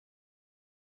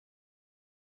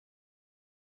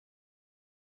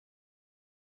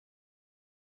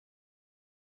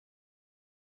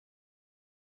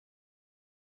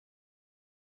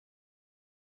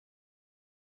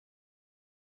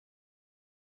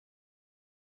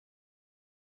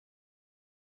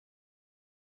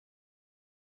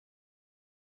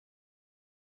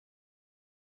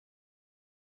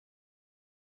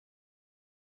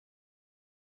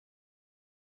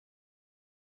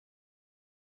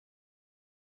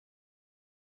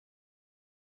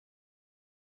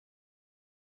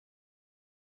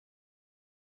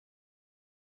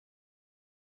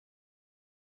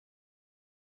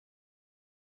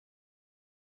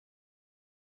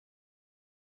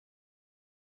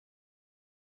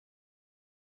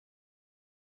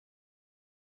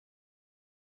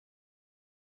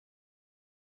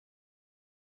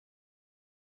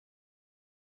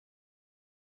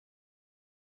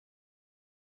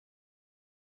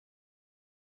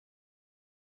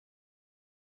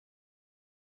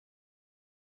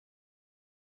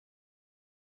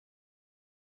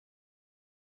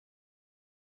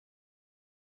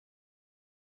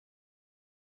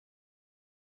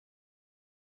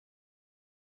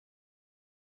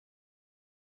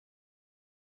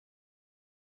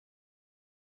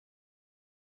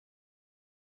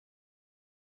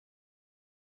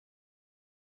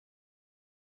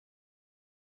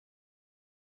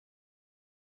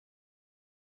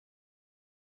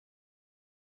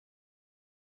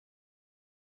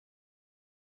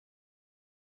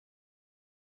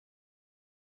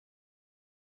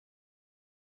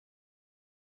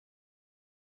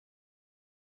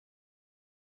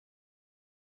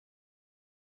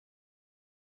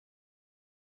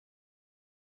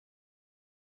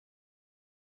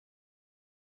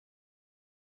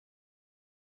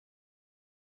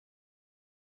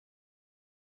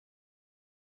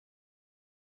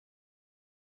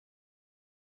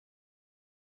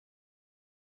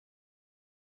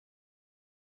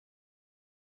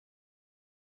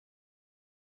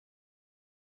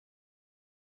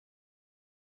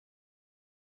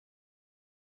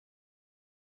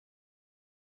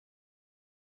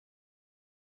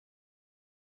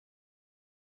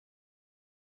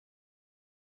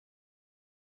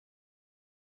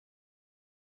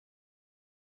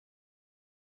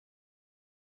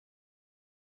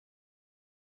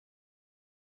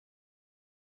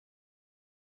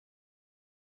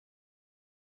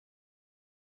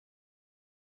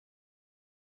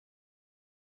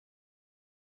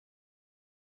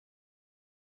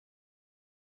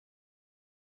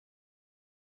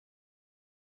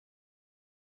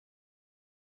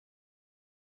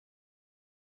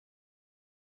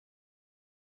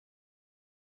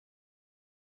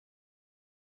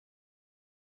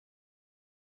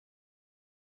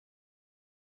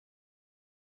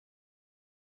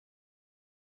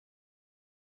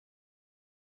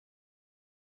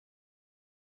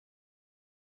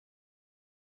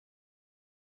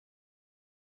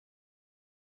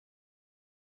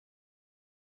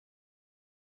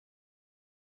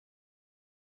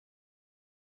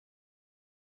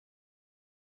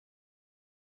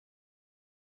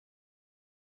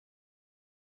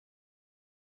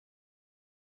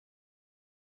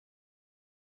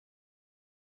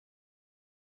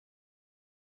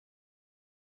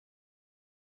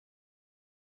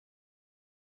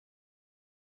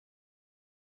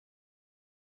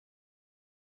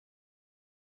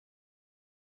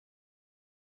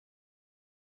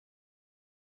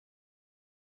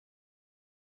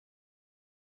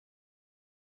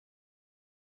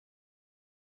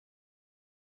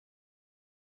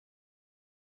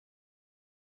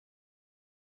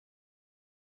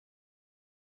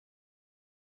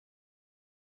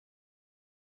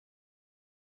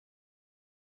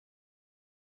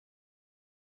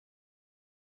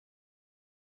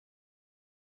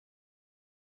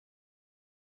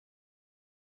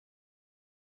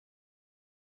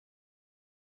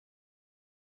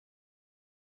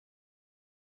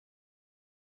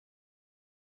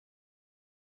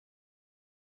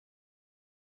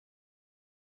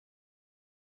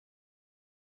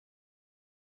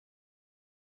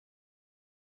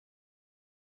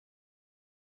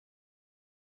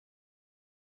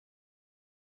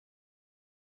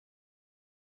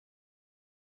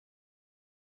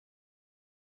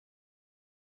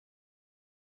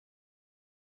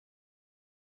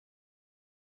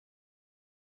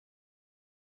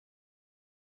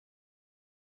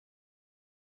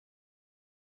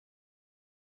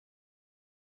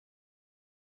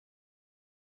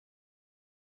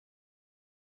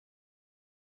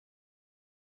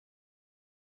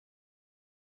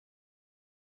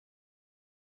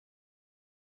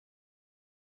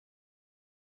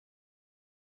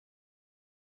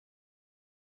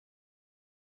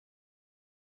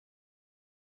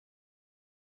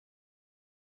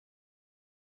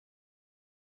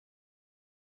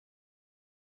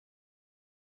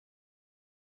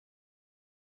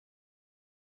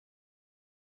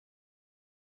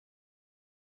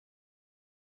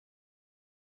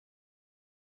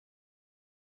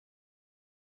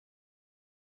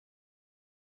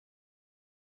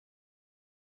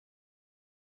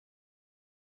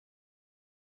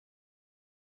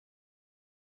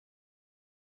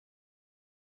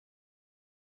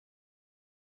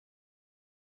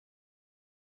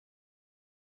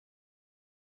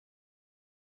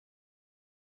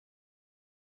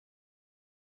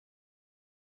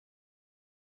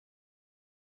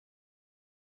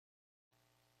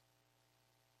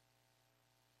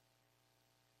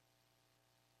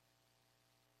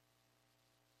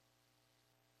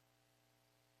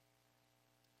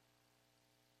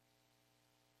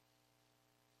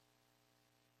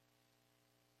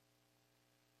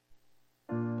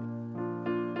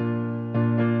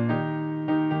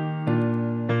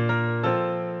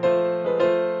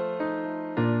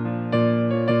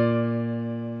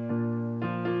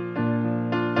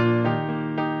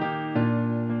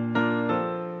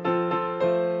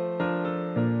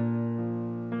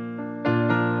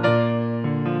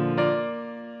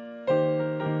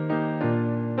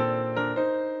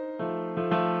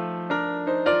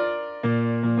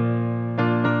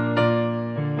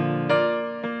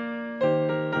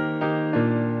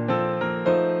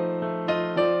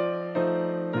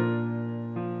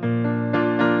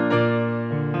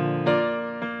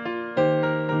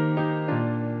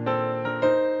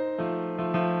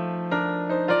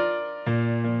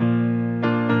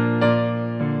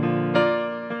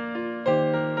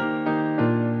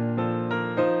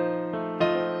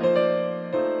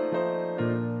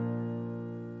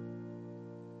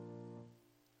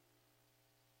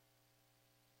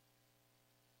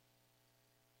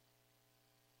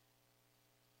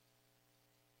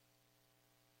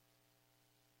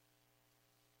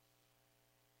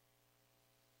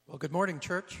Well, good morning,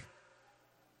 church.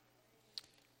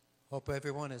 Hope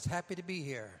everyone is happy to be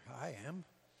here. I am.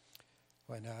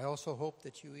 And I also hope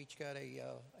that you each got a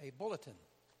bulletin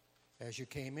as you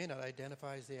came in. It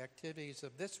identifies the activities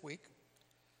of this week.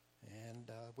 And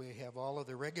we have all of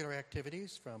the regular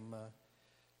activities from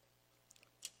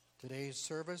today's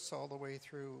service all the way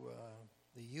through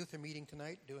the youth are meeting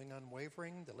tonight, doing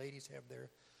Unwavering. The ladies have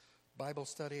their Bible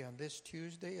study on this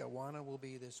Tuesday. Awana will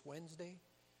be this Wednesday.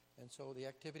 And so the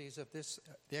activities of this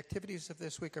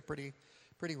week are pretty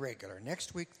regular.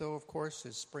 Next week, though, of course,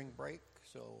 is spring break.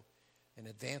 So an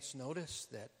advance notice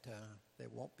that there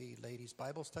won't be ladies'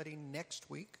 Bible study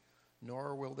next week,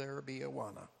 nor will there be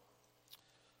Awana.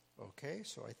 Okay,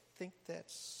 so I think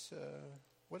that's,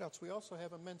 what else? We also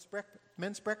have a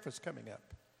men's breakfast coming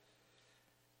up.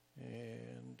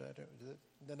 And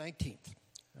the 19th,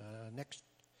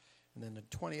 and then the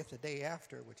 20th, the day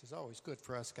after, which is always good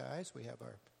for us guys, we have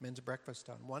our men's breakfast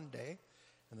on one day,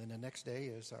 and then the next day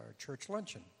is our church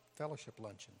luncheon, fellowship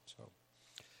luncheon. So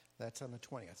that's on the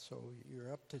 20th. So you're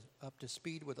up to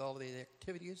speed with all the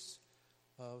activities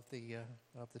of the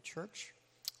church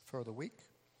for the week.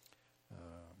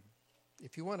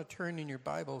 If you want to turn in your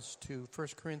Bibles to 1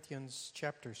 Corinthians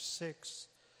chapter 6,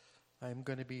 I'm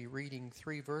going to be reading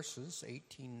 3 verses,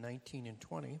 18, 19, and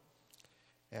 20.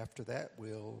 After that,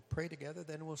 we'll pray together,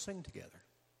 then we'll sing together.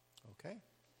 Okay?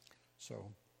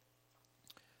 So,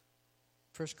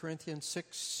 1 Corinthians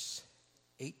 6,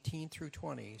 18 through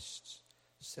 20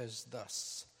 says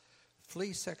thus,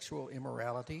 "Flee sexual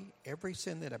immorality. Every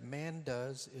sin that a man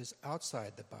does is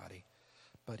outside the body,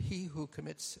 but he who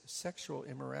commits sexual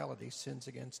immorality sins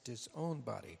against his own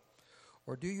body.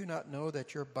 Or do you not know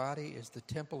that your body is the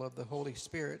temple of the Holy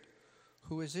Spirit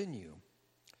who is in you,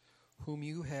 whom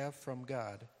you have from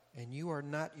God, and you are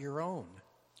not your own,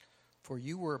 for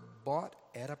you were bought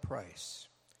at a price.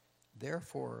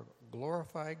 Therefore,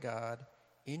 glorify God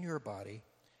in your body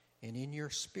and in your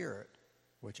spirit,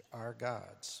 which are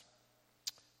God's."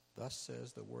 Thus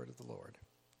says the word of the Lord.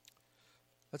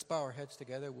 Let's bow our heads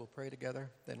together. We'll pray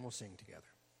together, then we'll sing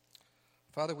together.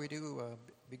 Father, we do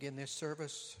begin this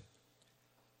service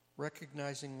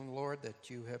recognizing, Lord,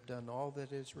 that you have done all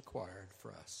that is required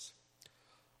for us.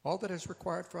 All that is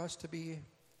required for us to be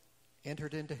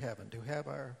entered into heaven, to have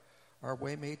our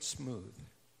way made smooth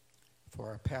for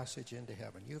our passage into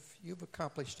heaven. You've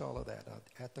accomplished all of that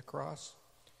at the cross,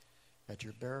 at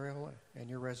your burial, and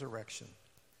your resurrection.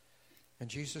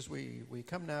 And Jesus, we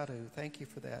come now to thank you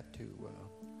for that, to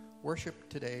worship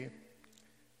today.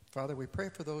 Father, we pray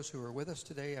for those who are with us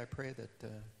today. I pray that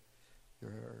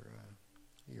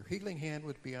your healing hand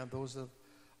would be on those of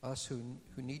us who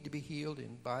need to be healed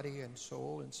in body and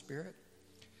soul and spirit.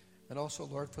 And also,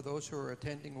 Lord, for those who are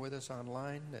attending with us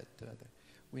online, that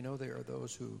we know there are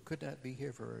those who could not be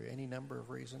here for any number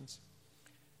of reasons.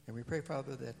 And we pray,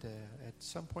 Father, that at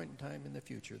some point in time in the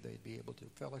future, they'd be able to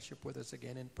fellowship with us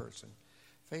again in person,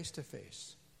 face to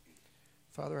face.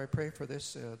 Father, I pray for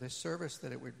this service,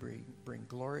 that it would bring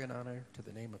glory and honor to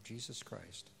the name of Jesus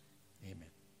Christ. Amen.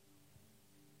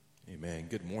 Amen.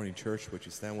 Good morning, church. Would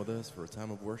you stand with us for a time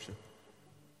of worship?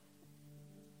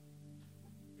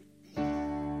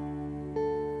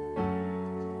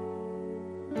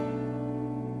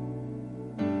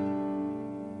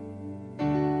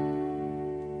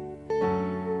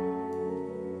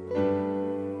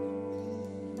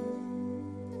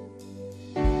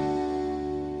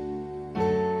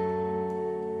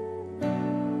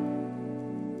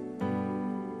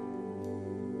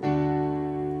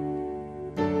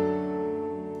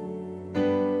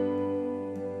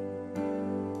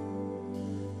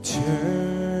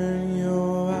 Turn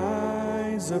your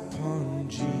eyes upon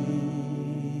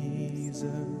Jesus.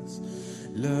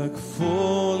 Look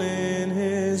full in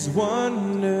his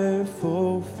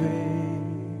wonderful face,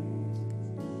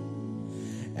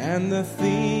 and the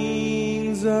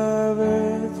things of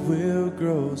earth will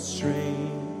grow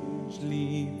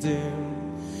strangely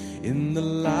dim in the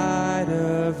light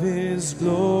of his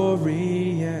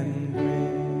glory and grace.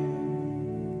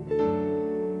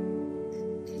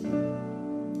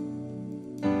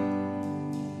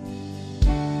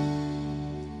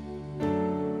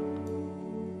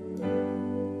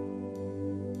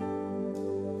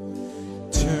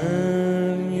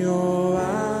 Turn your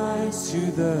eyes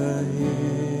to the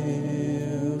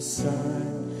hillside,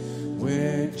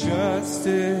 where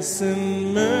justice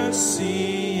and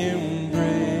mercy embrace.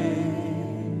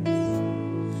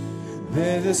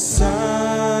 There the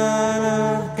Son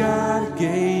of God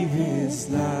gave his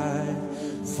life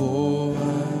for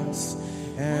us,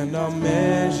 and our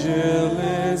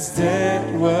measureless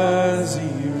debt was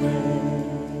erased.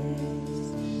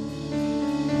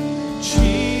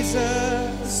 Jesus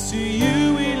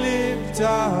lift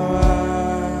our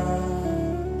eyes.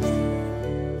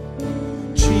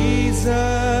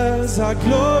 Jesus, our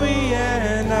glory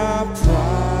and our prize.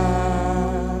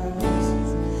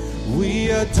 We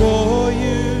adore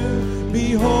you,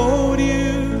 behold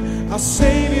you, our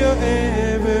Savior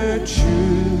ever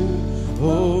true.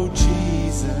 Oh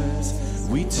Jesus,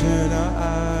 we turn our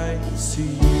eyes to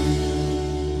you.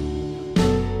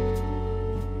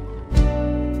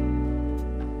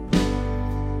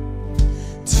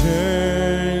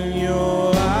 Turn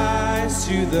your eyes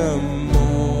to the morning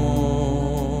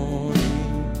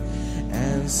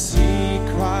and see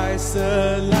Christ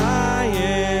the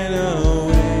Lion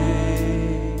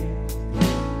away.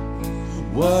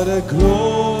 What a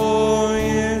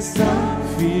glorious dawn,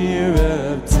 fear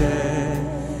of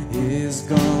death is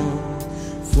gone,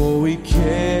 for we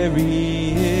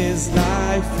carry his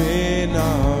life in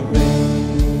our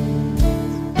veins.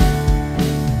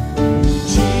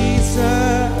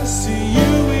 Jesus, to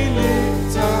you we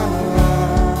lift our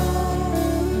eyes.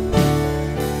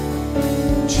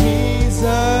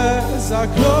 Jesus, our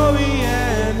glory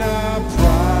and our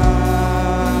prize.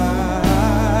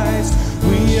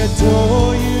 We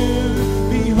adore you,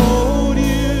 behold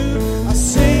you, our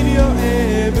Savior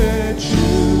ever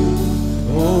true.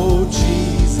 Oh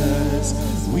Jesus,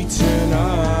 we turn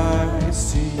our eyes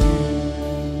to you.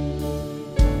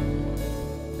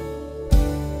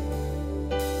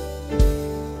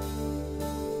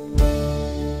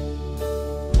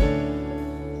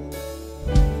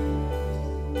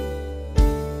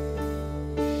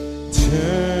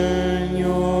 Turn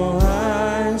your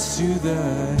eyes to the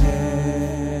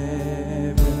heavens.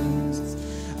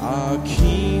 Our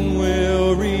King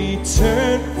will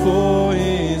return for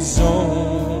his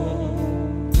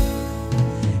own.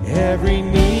 Every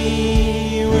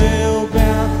knee will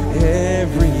bow,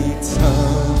 every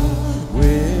tongue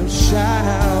will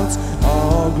shout,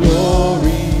 all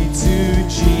glory to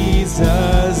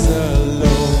Jesus alone.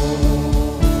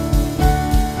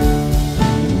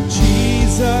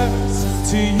 Jesus,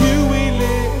 to you we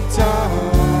lift our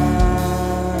eyes.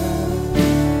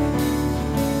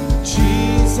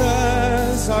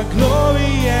 Jesus, our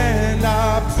glory and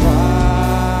our prize.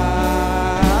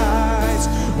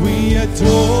 We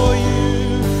adore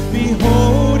you,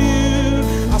 behold you,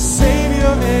 our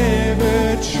Savior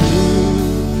ever true.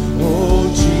 Oh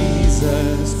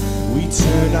Jesus, we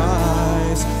turn our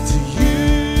eyes to you.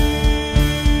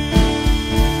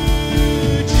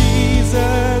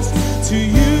 Jesus, to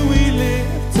you we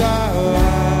lift our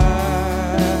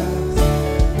eyes.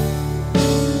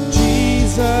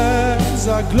 Jesus,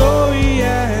 our glory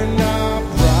and our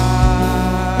prize.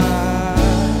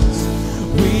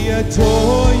 We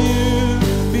adore you,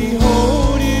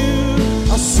 behold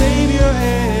you, our Savior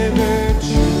ever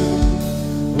true.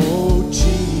 Oh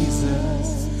Jesus,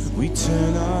 we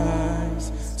turn our eyes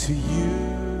to you.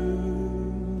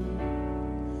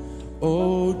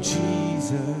 Oh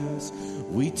Jesus,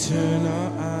 we turn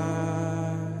our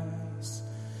eyes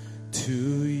to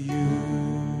you.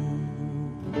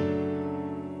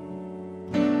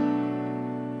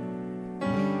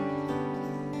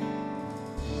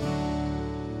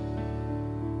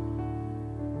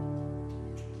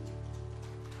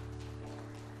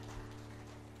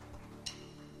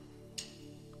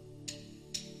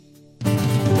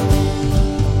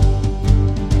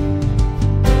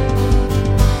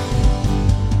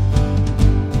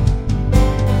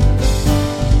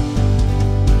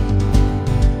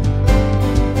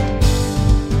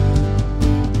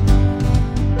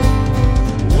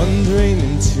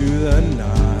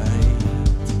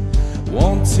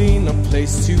 Wanting a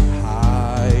place to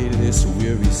hide this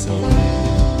weary soul,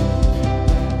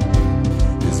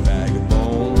 this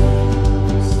vagabond.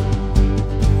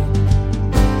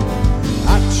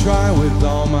 I try with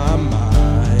all my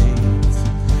might,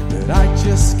 but I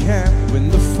just can't win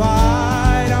the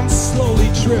fight. I'm slowly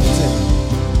drifting,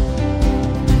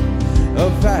 a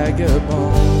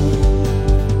vagabond.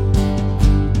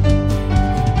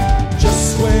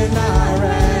 Just when I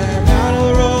ran out of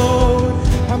the road,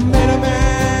 I met a man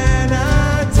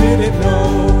I didn't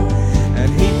know, and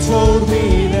he told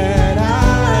me that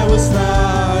I was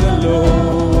not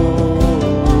alone.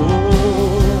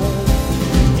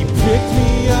 He picked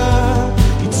me up,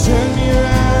 he turned me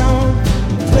around,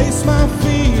 and placed my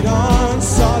feet on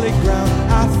solid ground.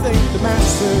 I thank the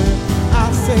Master,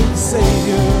 I thank the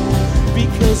Savior,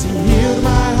 because he healed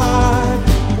my heart,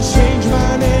 he changed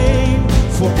my name,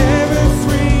 forever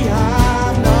free.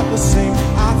 I'm not the same.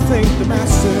 I thank the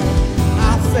Master,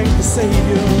 I thank the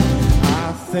Savior,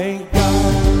 I thank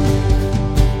God.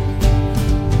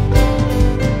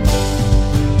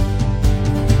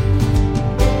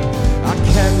 I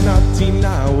cannot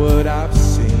deny what I've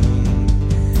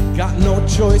got no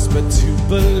choice but to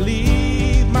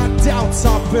believe. My doubts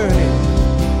are burning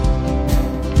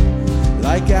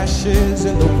like ashes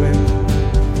in the wind.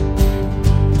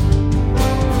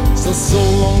 So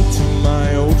long to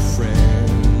my old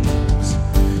friends,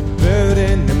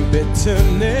 burden and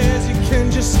bitterness, you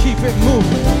can just keep it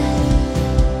moving.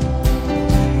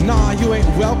 Nah, you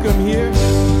ain't welcome here.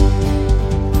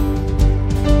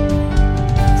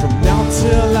 From now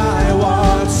till I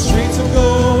walk streets of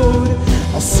gold,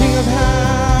 I'll sing of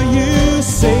how you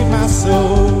saved my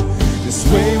soul. This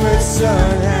wayward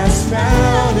son has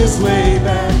found his way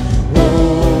back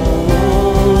home.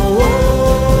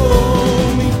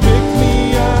 He picked me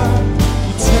up,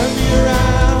 he turned me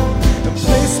around, and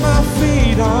placed my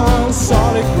feet on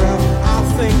solid ground. I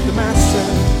thank the Master,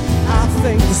 I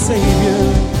thank the Savior,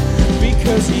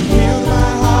 because he healed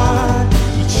my heart,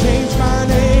 he changed my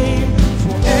name.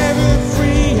 Forever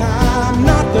free, I'm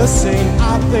not the same.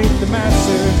 I thank the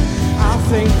Master, I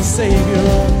thank the Savior,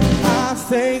 I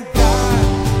thank God.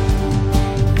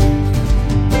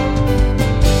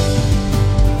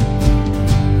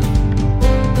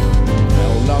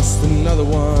 Lost another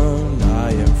one,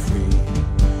 I am free,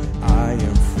 I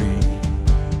am free,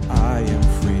 I am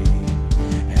free.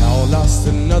 Hell lost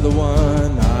another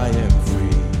one, I am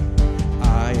free,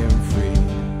 I am free,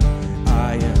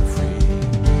 I am free.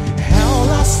 Hell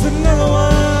lost another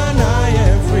one, I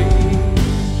am free,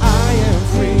 I am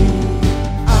free,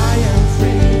 I am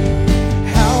free.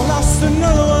 Hell lost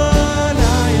another one,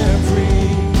 I am free,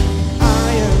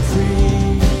 I am free,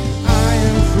 I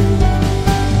am free.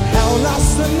 Hell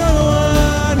lost another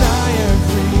one, I am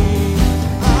free,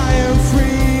 I am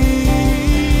free.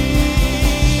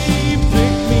 He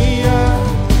picked me up,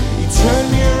 he turned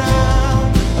me around,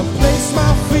 and placed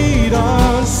my feet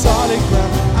on solid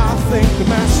ground. I thank the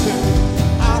Master,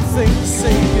 I thank the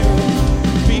Savior,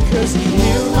 because he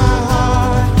healed my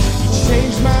heart, he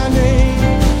changed my name.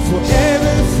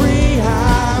 Forever free,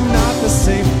 I'm not the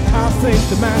same. I thank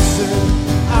the Master,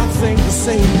 I thank the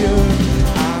Savior,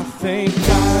 I thank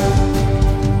God.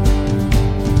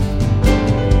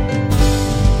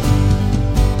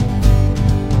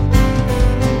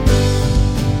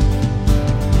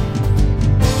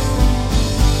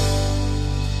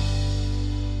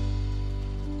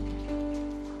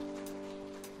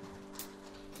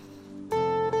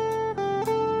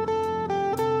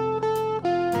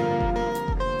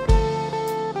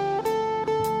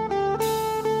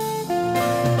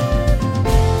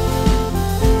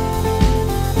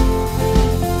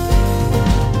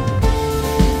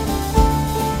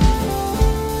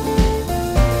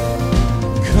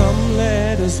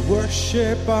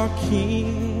 Worship our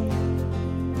King.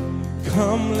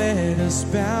 Come, let us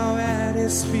bow at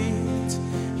his feet.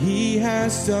 He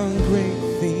has done great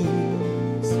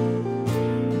things.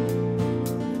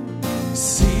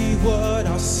 See what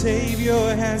our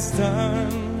Savior has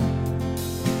done.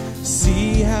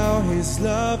 See how his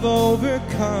love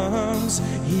overcomes.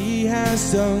 He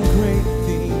has done great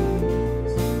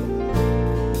things.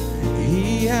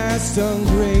 He has done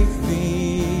great things.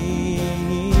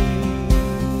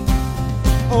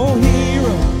 Oh,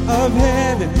 hero of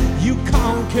heaven, you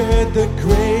conquered the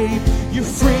grave. You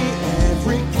free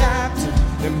every captive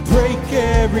and break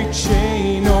every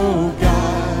chain. Oh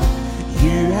God,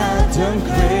 you have done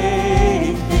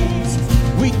great things.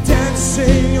 We dance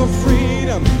in your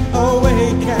freedom,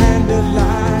 awake and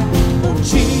alive. Oh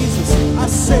Jesus, our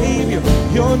Savior,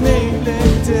 your name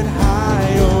lifted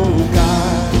high. Oh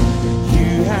God,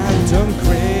 you have done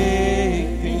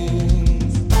great things.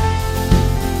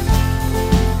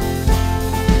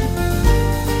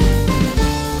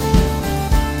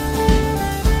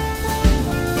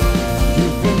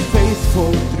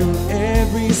 Through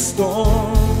every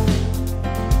storm,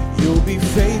 you'll be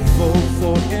faithful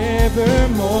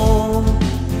forevermore.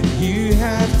 You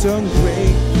have done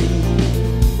great things,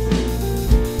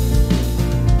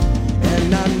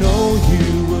 and I know you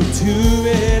will do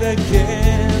it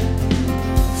again.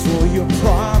 For your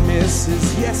promise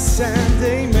is yes and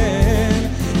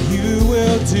amen. You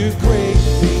will do great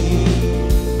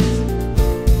things.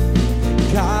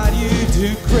 God, you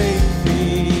do great things.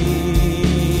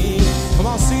 Come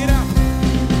on, sing it out.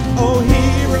 Oh,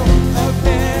 hero of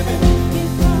heaven,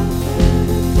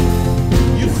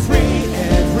 you free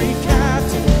every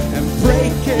captive and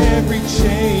break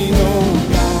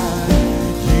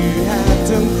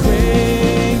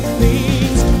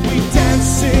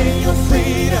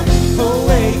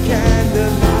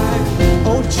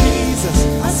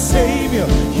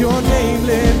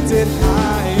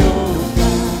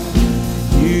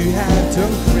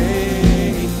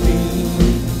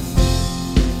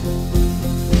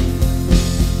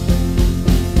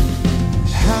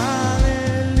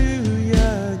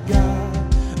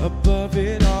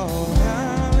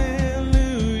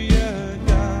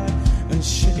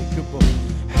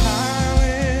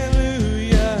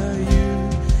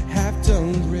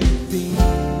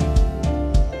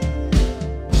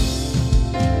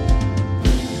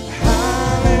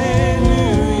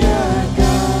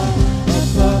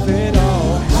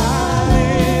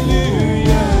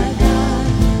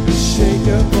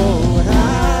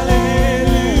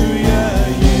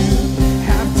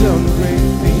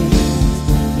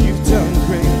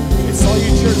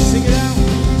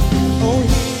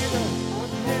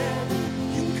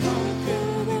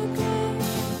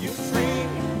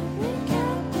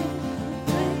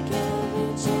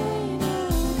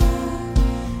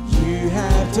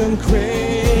done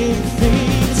great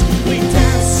things. We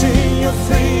dance in your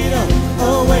freedom,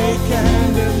 awake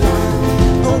and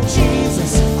alive. Oh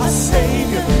Jesus, our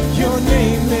Savior, your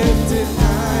name lifted high.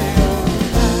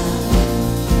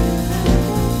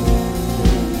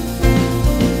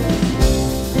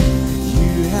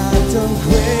 You have done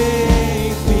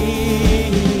great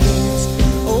things.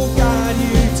 Oh God,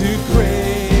 you do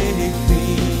great things.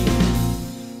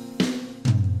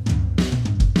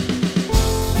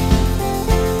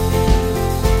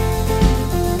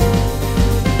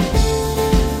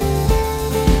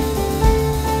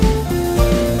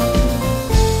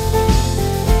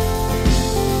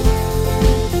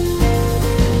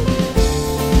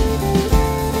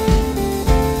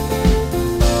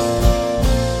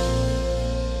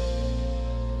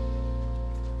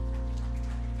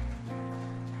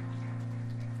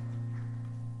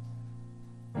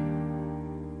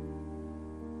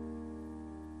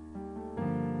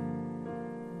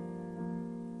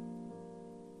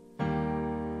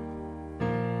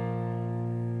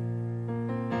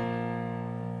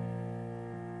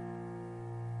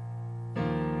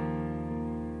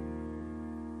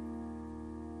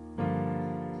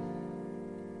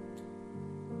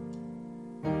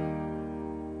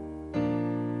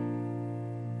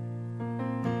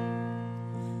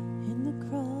 In the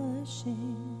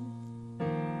crushing,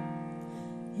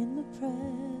 in the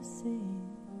pressing,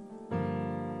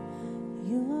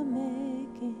 you are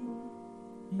making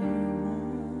new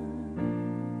wine.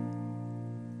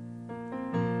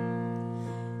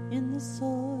 In the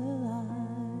soil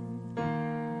I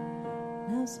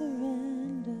now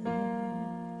surrender,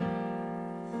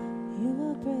 you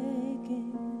are breaking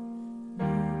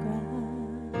new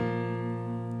ground.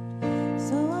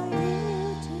 So I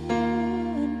yield to you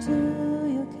and to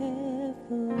your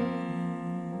careful hand.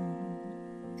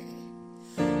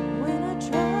 When I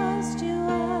trust you,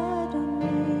 I don't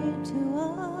need to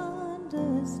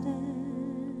understand.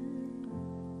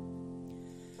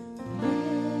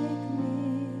 Make me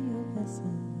your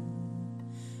vessel,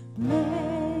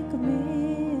 make me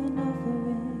an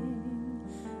offering,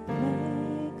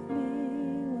 make me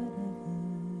whatever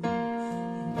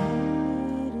you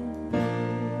need of me.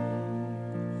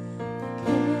 I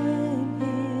came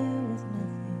here with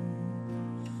nothing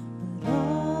but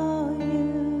all you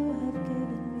have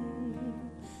given me.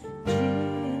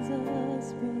 Jesus,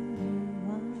 bring new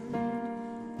wine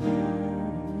out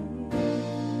of me.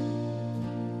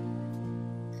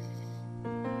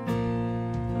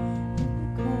 In the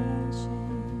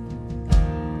crushing,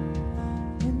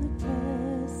 in the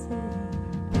pressing,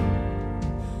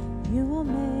 you are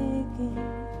making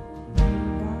new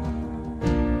wine.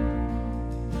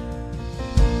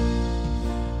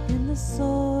 In the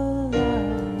soul I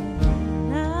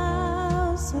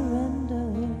now surrender,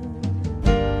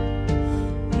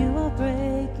 you are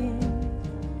breaking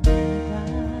new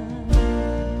ground.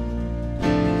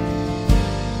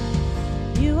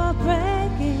 You are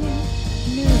breaking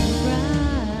new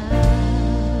ground.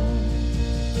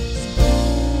 So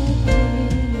make me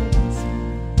your vessel,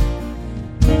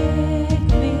 make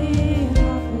me an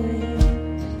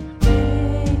offering,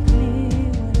 make me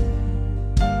whatever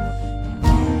you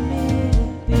want me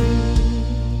to be.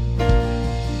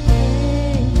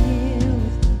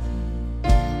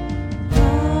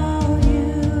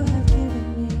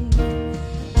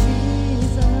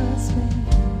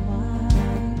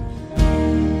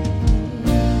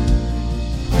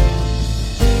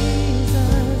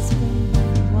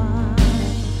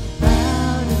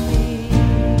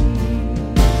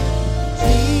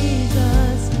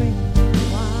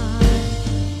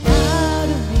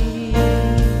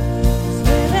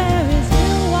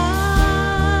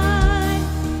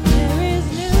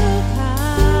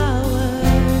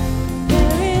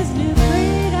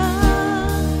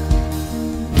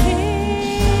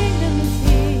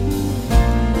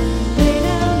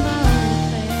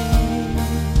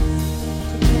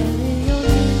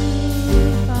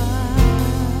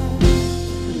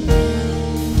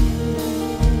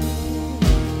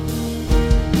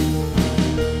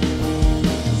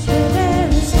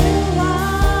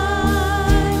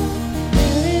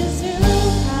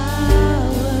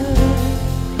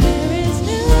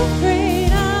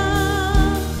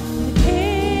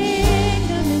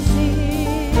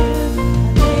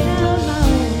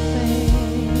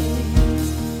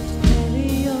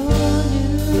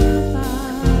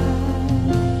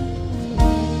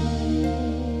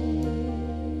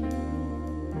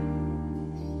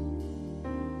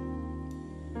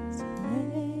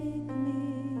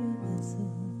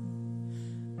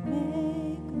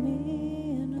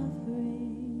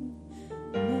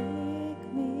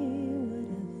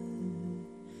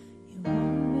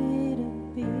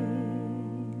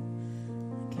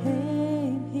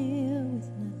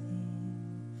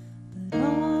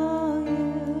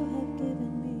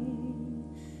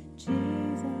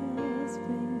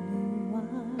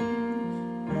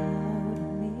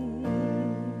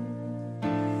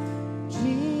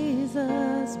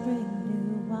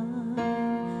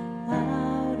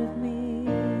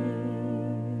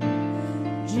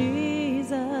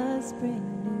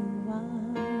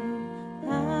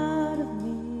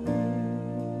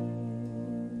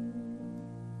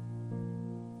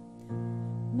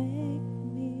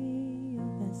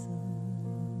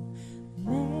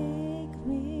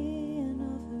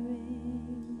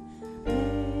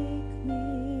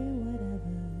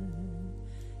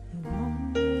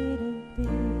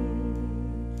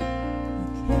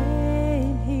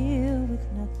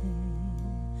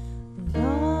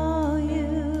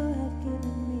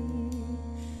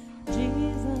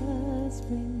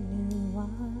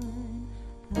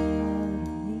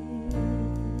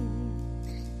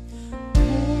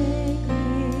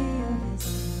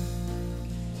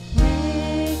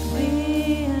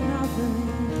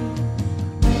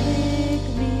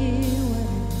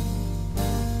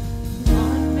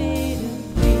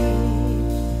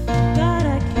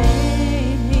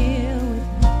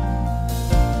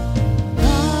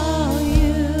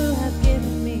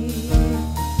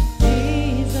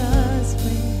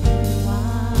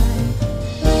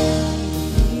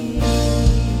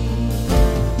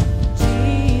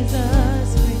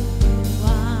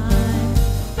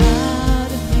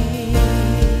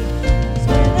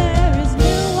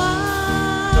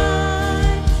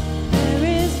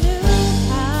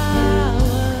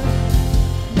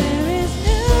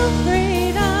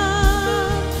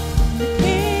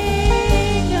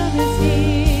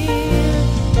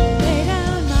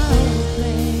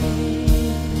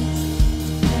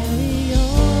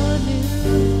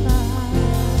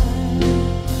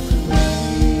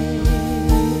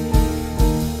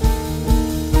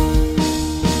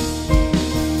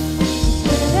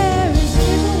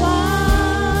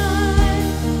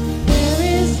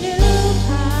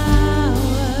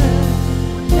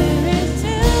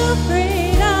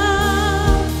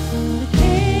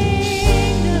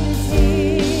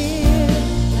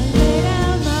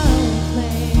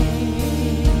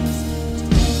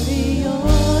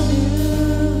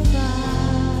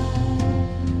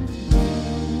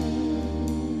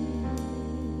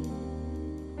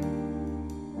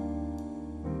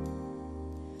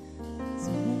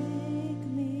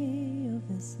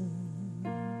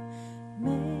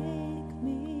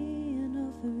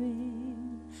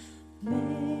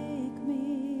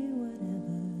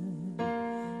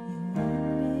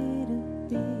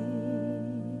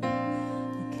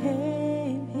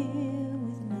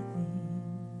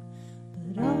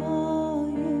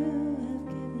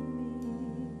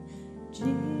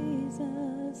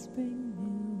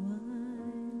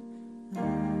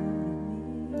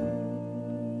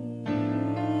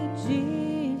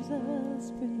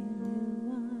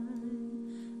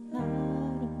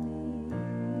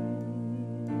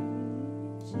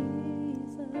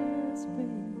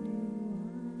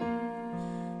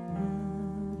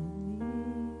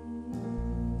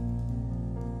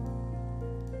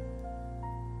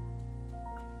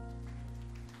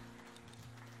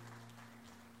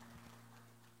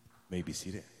 may be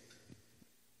seated.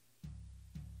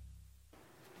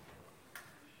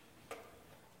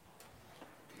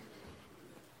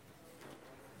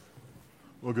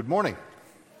 Well, good morning.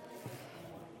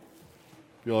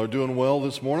 You all are doing well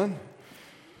this morning.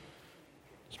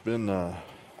 It's been a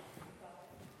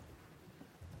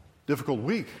difficult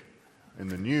week in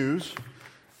the news,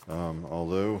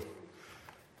 although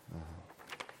we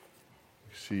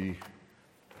see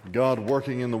God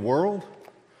working in the world,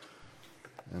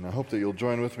 and I hope that you'll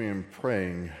join with me in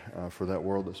praying for that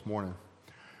world this morning.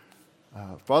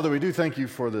 Father, we do thank you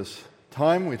for this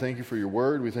time. We thank you for your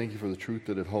word. We thank you for the truth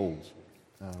that it holds.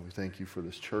 We thank you for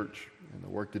this church and the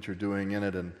work that you're doing in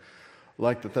it. And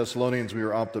like the Thessalonians, we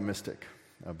are optimistic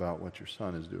about what your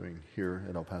Son is doing here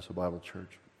at El Paso Bible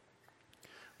Church.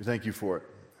 We thank you for it.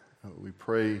 We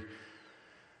pray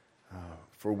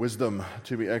for wisdom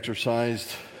to be exercised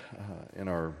in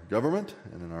our government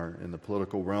and in the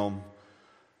political realm.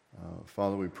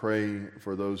 Father, we pray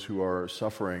for those who are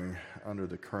suffering under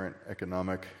the current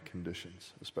economic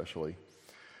conditions, especially.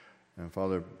 And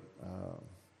Father,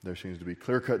 there seems to be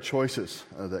clear-cut choices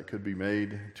that could be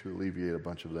made to alleviate a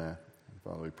bunch of that. And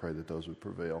Father, we pray that those would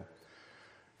prevail.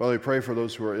 Father, we pray for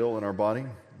those who are ill in our body.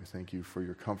 We thank you for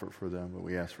your comfort for them, but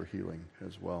we ask for healing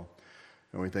as well.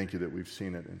 And we thank you that we've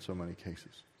seen it in so many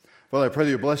cases. Father, I pray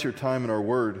that you bless your time in our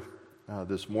word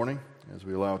this morning as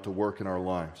we allow it to work in our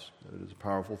lives, that it is a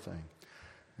powerful thing.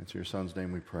 It's in your Son's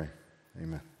name we pray.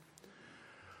 Amen.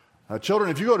 Children,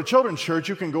 if you go to children's church,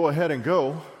 you can go ahead and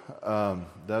go.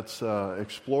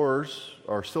 Explorers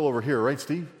are still over here, right,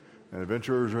 Steve? And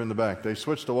adventurers are in the back. They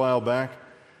switched a while back,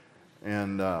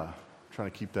 and trying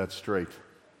to keep that straight.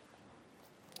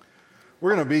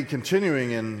 We're going to be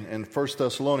continuing in 1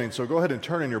 Thessalonians, so go ahead and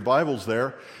turn in your Bibles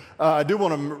there. I do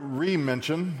want to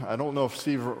re-mention, I don't know if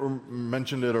Steve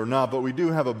mentioned it or not, but we do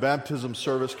have a baptism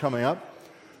service coming up.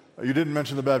 You didn't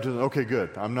mention the baptism. Okay,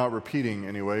 good. I'm not repeating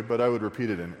anyway, but I would repeat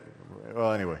it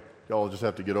well, anyway, y'all will just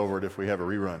have to get over it if we have a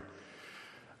rerun.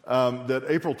 That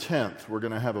April 10th, we're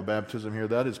going to have a baptism here.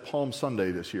 That is Palm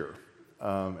Sunday this year.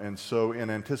 And so in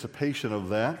anticipation of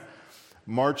that,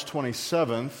 March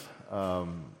 27th,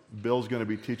 Bill's going to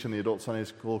be teaching the adult Sunday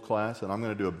school class, and I'm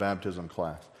going to do a baptism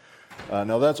class.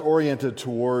 Now that's oriented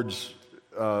towards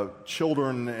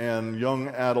children and young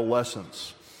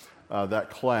adolescents, that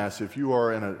class. If you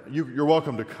are you're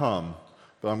welcome to come.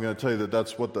 But I'm going to tell you that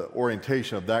that's what the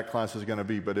orientation of that class is going to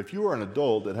be. But if you are an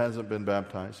adult that hasn't been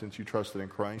baptized since you trusted in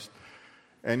Christ,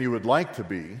 and you would like to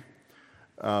be,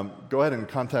 go ahead and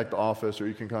contact the office, or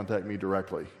you can contact me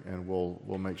directly, and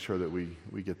we'll make sure that we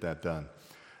get that done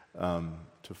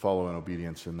to follow in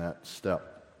obedience in that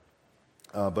step.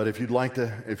 But if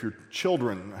your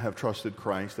children have trusted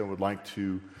Christ and would like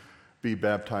to be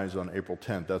baptized on April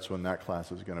 10th, that's when that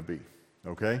class is going to be.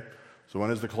 Okay? So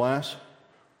when is the class?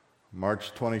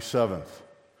 March 27th.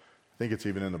 I think it's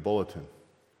even in the bulletin.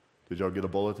 Did y'all get a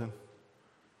bulletin?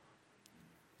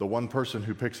 The one person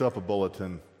who picks up a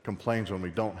bulletin complains when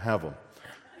we don't have them.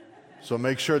 So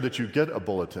make sure that you get a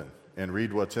bulletin and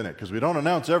read what's in it, because we don't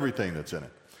announce everything that's in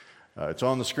it. It's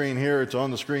on the screen here, it's on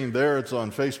the screen there, it's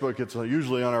on Facebook, it's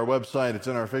usually on our website, it's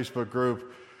in our Facebook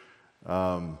group.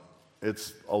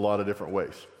 It's a lot of different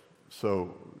ways.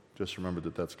 So just remember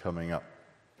that that's coming up.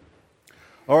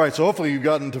 All right, so hopefully you've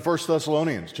gotten to 1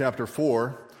 Thessalonians chapter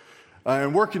 4,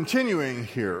 and we're continuing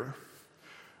here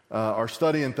our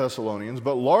study in Thessalonians,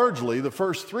 but largely the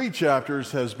first 3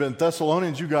 chapters has been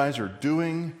Thessalonians, you guys are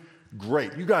doing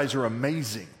great. You guys are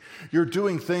amazing. You're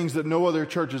doing things that no other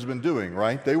church has been doing,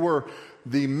 right? They were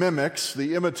the mimics,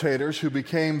 the imitators who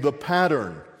became the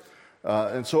pattern.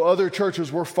 And so other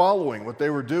churches were following what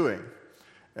they were doing.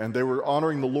 And they were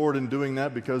honoring the Lord in doing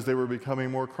that because they were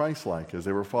becoming more Christ-like as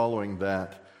they were following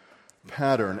that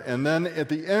pattern. And then at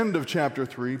the end of chapter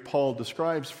 3, Paul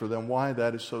describes for them why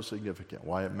that is so significant,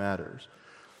 why it matters.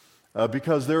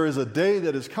 Because there is a day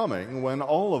that is coming when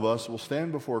all of us will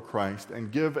stand before Christ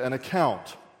and give an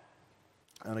account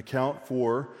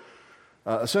for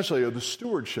essentially the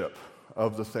stewardship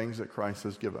of the things that Christ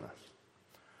has given us.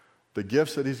 The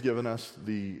gifts that he's given us,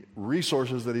 the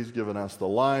resources that he's given us, the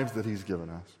lives that he's given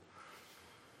us,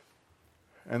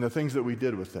 and the things that we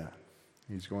did with that.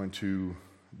 He's going to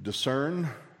discern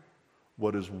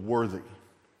what is worthy.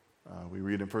 We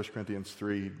read in 1 Corinthians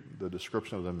 3, the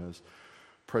description of them as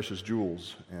precious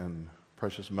jewels and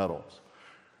precious metals,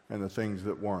 and the things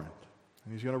that weren't.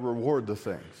 And he's going to reward the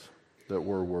things that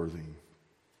were worthy.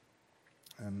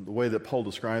 And the way that Paul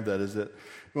described that is that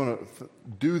you want to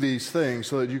do these things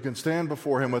so that you can stand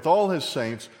before him with all his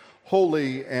saints,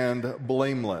 holy and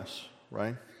blameless,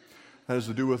 right? has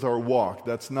to do with our walk.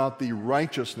 That's not the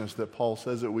righteousness that Paul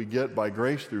says that we get by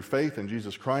grace through faith in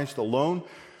Jesus Christ alone.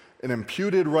 An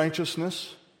imputed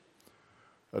righteousness,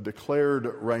 a declared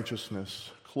righteousness,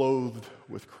 clothed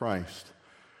with Christ.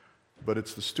 But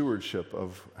it's the stewardship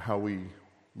of how we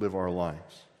live our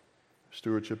lives.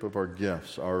 Stewardship of our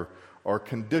gifts, our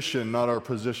condition, not our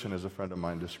position, as a friend of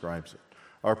mine describes it.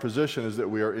 Our position is that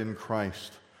we are in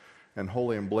Christ, and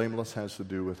holy and blameless has to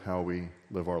do with how we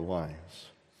live our lives.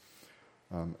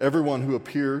 Everyone who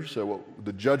appears at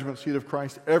the judgment seat of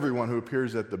Christ, everyone who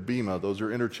appears at the bema, those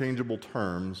are interchangeable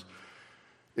terms,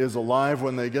 is alive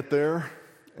when they get there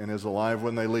and is alive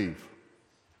when they leave.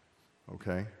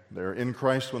 Okay? They're in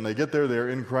Christ when they get there, they're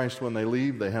in Christ when they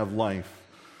leave, they have life.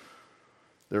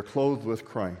 They're clothed with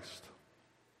Christ.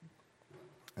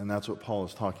 And that's what Paul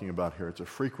is talking about here. It's a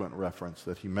frequent reference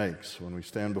that he makes when we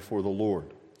stand before the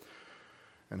Lord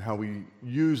and how we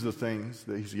use the things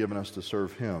that he's given us to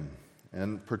serve him,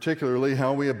 and particularly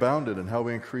how we abounded and how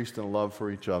we increased in love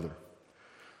for each other.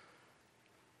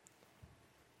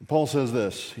 Paul says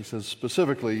this. He says,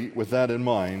 specifically with that in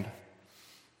mind,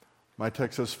 my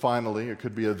text says finally. It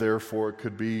could be a therefore. It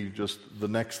could be just the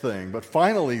next thing. But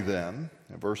finally then,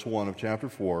 in verse 1 of chapter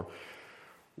 4,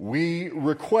 we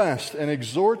request and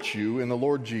exhort you in the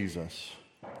Lord Jesus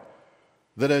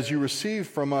that as you receive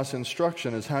from us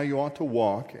instruction as how you ought to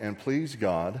walk and please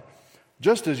God,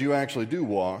 just as you actually do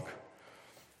walk,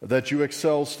 that you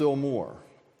excel still more.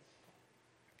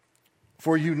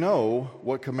 For you know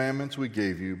what commandments we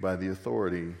gave you by the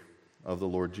authority of the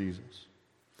Lord Jesus.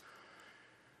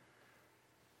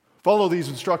 Follow these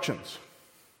instructions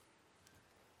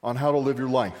on how to live your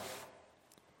life.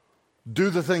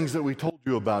 Do the things that we told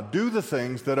you about. Do the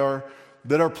things that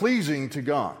are pleasing to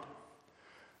God.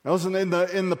 Now listen, in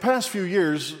the past few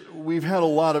years, we've had a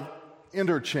lot of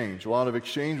interchange, a lot of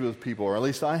exchange with people, or at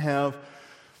least I have,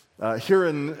 here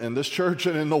in this church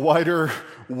and in the wider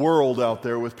world out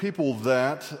there, with people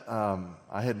that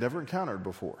I had never encountered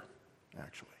before,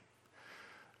 actually.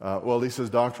 Well, at least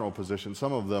his doctrinal position.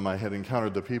 Some of them I had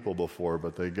encountered the people before,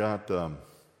 but they got a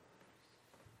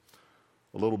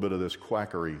little bit of this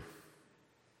quackery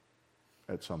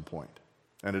at some point.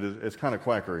 And it's kind of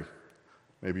quackery.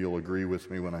 Maybe you'll agree with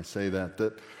me when I say that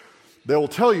they will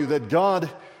tell you that God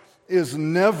is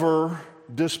never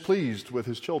displeased with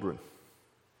his children.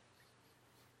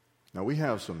 Now, we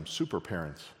have some super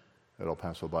parents at El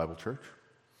Paso Bible Church,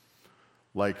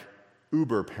 like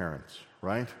uber parents,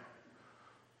 right?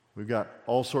 We've got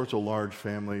all sorts of large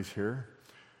families here.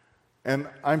 And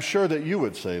I'm sure that you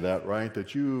would say that, right?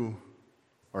 That you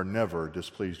are never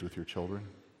displeased with your children.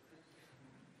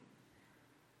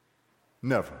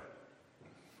 Never.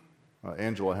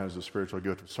 Angela has the spiritual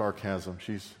gift of sarcasm.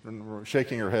 She's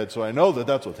shaking her head, so I know that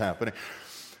that's what's happening.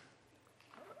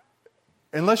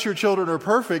 Unless your children are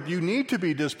perfect, you need to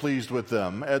be displeased with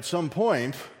them at some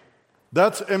point.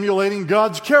 That's emulating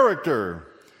God's character.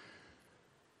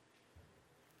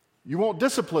 You won't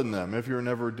discipline them if you're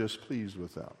never displeased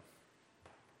with them.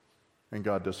 And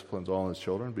God disciplines all his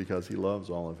children because he loves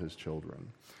all of his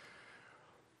children.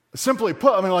 Simply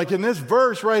put, like in this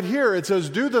verse right here, it says,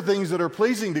 do the things that are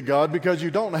pleasing to God because you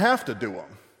don't have to do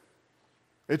them.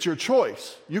 It's your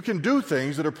choice. You can do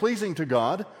things that are pleasing to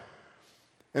God,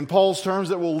 in Paul's terms,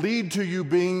 that will lead to you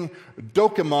being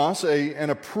dokimos, an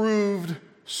approved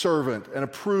servant, an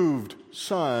approved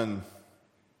son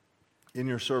in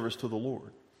your service to the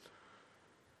Lord.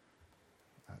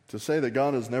 To say that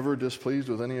God is never displeased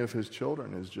with any of his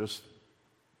children is just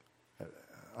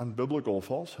unbiblical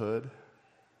falsehood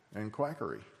and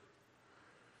quackery.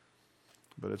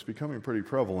 But it's becoming pretty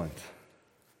prevalent.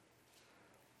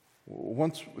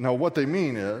 Now, what they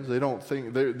mean is they don't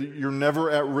think you're never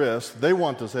at risk. They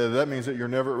want to say that means that you're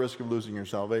never at risk of losing your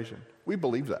salvation. We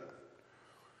believe that.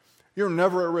 You're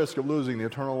never at risk of losing the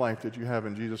eternal life that you have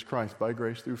in Jesus Christ by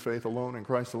grace through faith alone in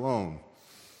Christ alone.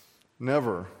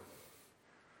 Never.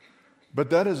 But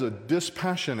that is a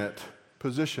dispassionate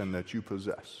position that you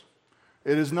possess.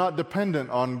 It is not dependent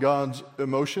on God's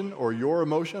emotion or your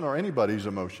emotion or anybody's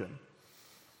emotion.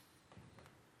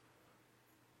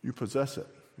 You possess it.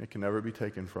 It can never be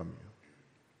taken from you.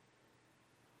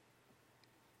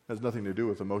 It has nothing to do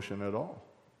with emotion at all.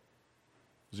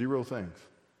 Zero things.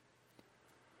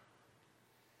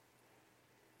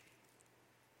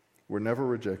 We're never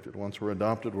rejected. Once we're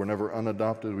adopted, we're never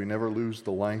unadopted. We never lose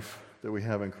the life that we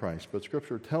have in Christ. But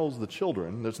Scripture tells the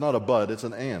children, it's not a but, it's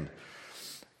an and.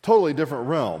 Totally different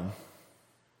realm.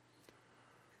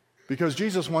 Because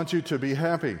Jesus wants you to be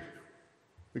happy.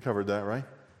 We covered that, right?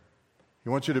 He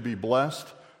wants you to be blessed.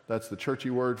 That's the churchy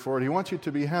word for it. He wants you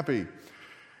to be happy.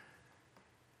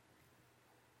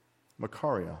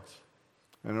 Makarios.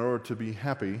 And in order to be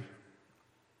happy,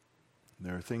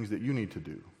 there are things that you need to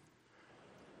do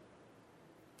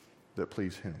that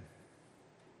please Him.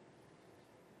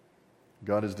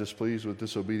 God is displeased with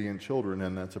disobedient children,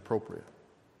 and that's appropriate.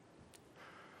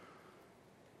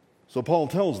 So Paul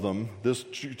tells them, this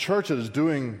church that is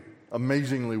doing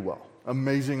amazingly well,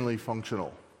 amazingly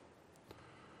functional,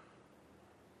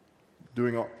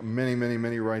 doing many, many,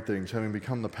 many right things, having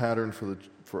become the pattern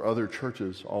for other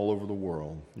churches all over the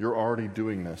world. You're already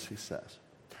doing this, he says.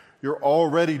 You're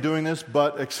already doing this,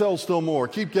 but excel still more.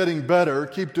 Keep getting better.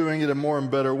 Keep doing it in more and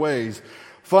better ways.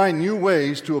 Find new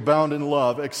ways to abound in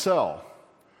love. Excel.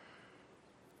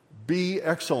 Be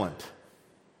excellent.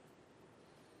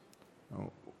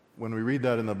 When we read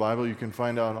that in the Bible, you can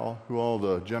find out who all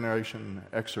the Generation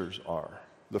Xers are.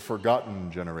 The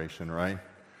forgotten generation, right?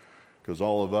 Because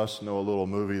all of us know a little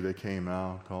movie that came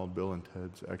out called Bill and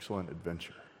Ted's Excellent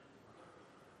Adventure.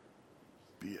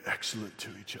 Be excellent to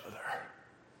each other.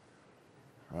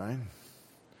 Right?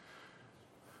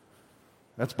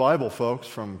 That's Bible, folks,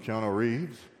 from Keanu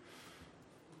Reeves.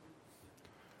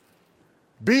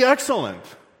 Be excellent.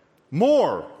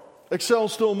 More. Excel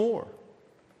still more.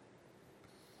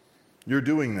 You're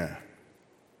doing that.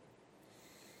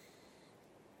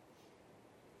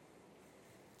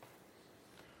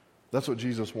 That's what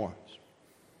Jesus wants.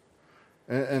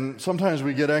 And sometimes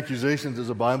we get accusations as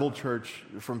a Bible church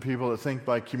from people that think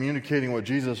by communicating what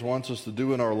Jesus wants us to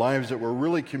do in our lives that we're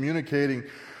really communicating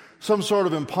some sort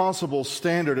of impossible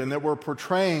standard, and that we're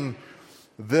portraying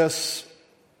this,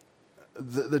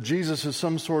 that Jesus is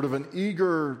some sort of an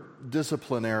eager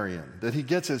disciplinarian, that he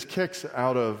gets his kicks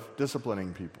out of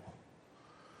disciplining people.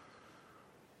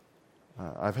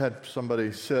 I've had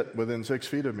somebody sit within 6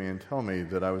 feet of me and tell me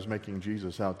that I was making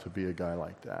Jesus out to be a guy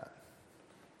like that.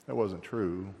 That wasn't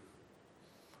true.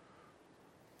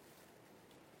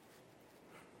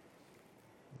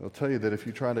 They'll tell you that if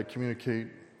you try to communicate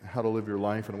how to live your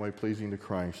life in a way pleasing to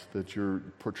Christ, that you're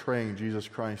portraying Jesus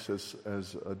Christ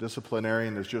as a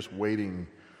disciplinarian that's just waiting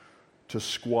to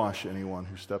squash anyone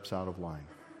who steps out of line.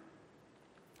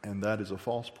 And that is a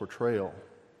false portrayal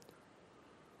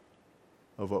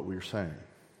of what we're saying.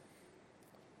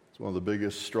 It's one of the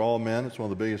biggest straw men, it's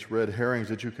one of the biggest red herrings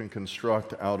that you can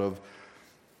construct out of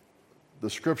the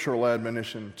scriptural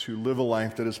admonition to live a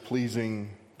life that is pleasing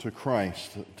to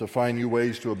Christ, to find new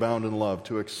ways to abound in love,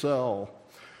 to excel.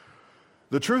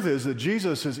 The truth is that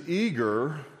Jesus is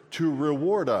eager to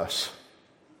reward us.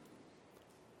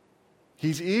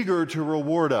 He's eager to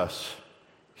reward us.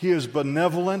 He is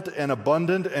benevolent and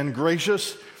abundant and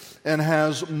gracious and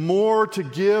has more to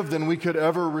give than we could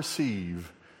ever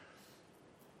receive.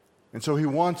 And so he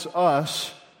wants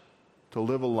us to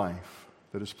live a life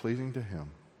that is pleasing to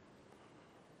him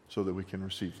so that we can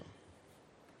receive them.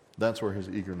 That's where his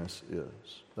eagerness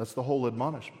is. That's the whole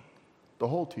admonishment, the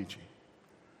whole teaching.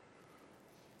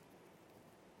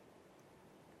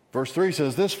 Verse 3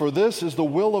 says this, "For this is the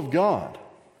will of God."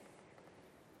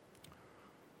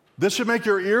 This should make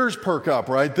your ears perk up,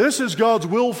 right? This is God's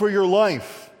will for your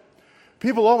life.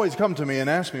 People always come to me and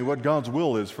ask me what God's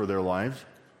will is for their lives.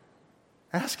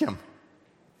 Ask him.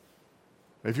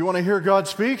 If you want to hear God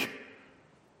speak,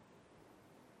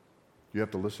 you have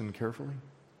to listen carefully.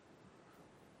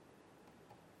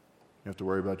 You have to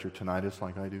worry about your tinnitus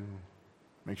like I do.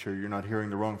 Make sure you're not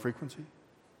hearing the wrong frequency.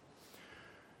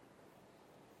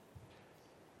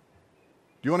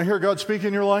 Do you want to hear God speak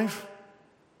in your life?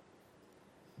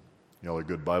 Y'all are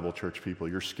good Bible church people.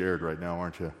 You're scared right now,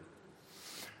 aren't you?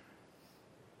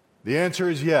 The answer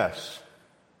is yes.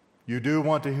 You do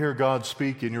want to hear God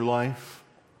speak in your life?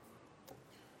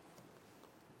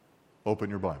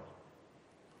 Open your Bible.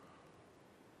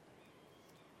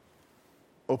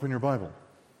 Open your Bible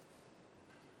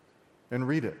and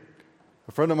read it.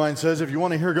 A friend of mine says, if you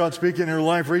want to hear God speak in your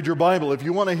life, read your Bible. If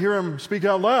you want to hear him speak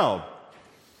out loud,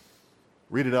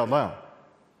 read it out loud.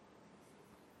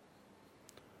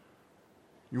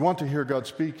 You want to hear God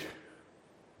speak?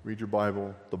 Read your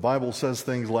Bible. The Bible says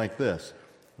things like this.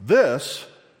 This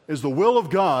is the will of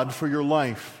God for your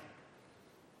life.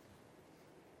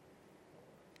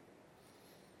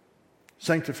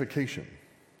 Sanctification.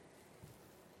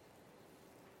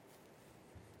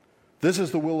 This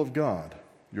is the will of God,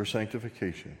 your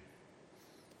sanctification.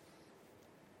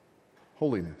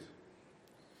 Holiness.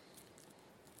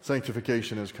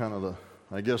 Sanctification is kind of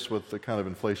I guess with the kind of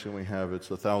inflation we have, it's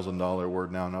the $1,000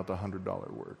 word now, not the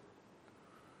 $100 word.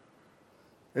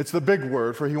 It's the big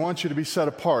word for he wants you to be set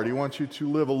apart. He wants you to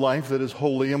live a life that is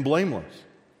holy and blameless.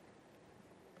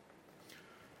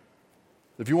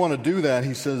 If you want to do that,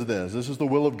 he says this is the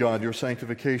will of God, your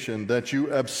sanctification, that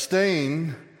you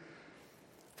abstain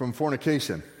from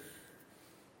fornication.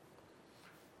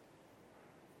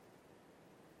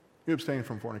 You abstain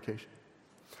from fornication.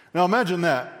 Now imagine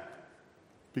that,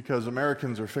 because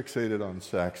Americans are fixated on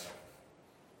sex.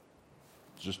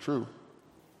 It's just true.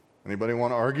 Anybody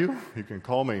want to argue? You can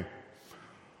call me.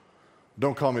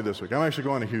 Don't call me this week. I'm actually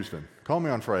going to Houston. Call me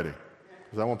on Friday,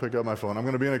 because I won't pick up my phone. I'm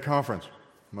going to be in a conference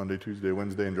Monday, Tuesday,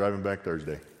 Wednesday, and driving back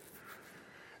Thursday.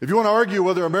 If you want to argue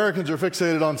whether Americans are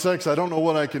fixated on sex, I don't know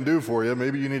what I can do for you.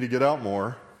 Maybe you need to get out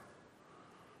more.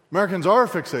 Americans are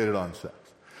fixated on sex.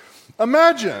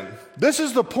 Imagine, this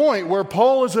is the point where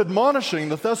Paul is admonishing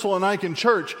the Thessalonican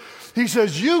church. He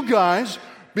says, you guys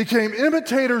became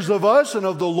imitators of us and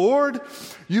of the Lord.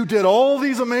 You did all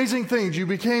these amazing things. You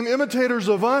became imitators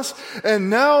of us, and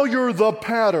now you're the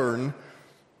pattern.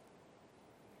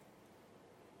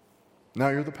 Now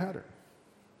you're the pattern.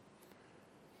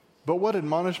 But what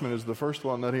admonishment is the first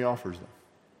one that he offers them?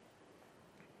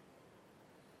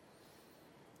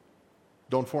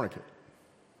 Don't fornicate.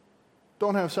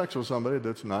 Don't have sex with somebody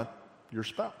that's not your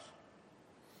spouse.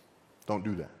 Don't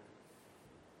do that.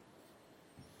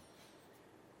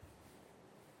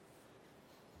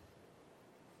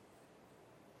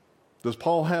 Does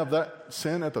Paul have that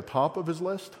sin at the top of his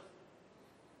list?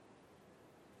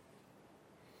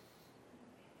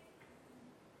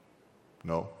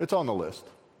 No, it's on the list.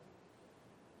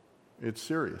 It's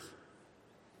serious.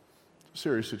 It's a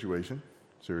serious situation,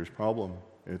 serious problem.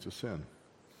 It's a sin.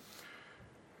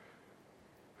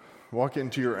 Walk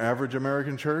into your average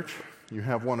American church, you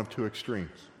have one of two extremes.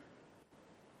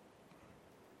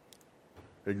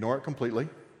 Ignore it completely.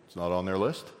 It's not on their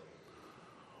list.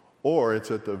 Or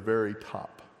it's at the very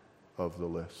top of the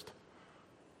list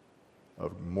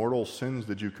of mortal sins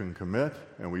that you can commit,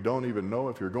 and we don't even know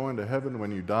if you're going to heaven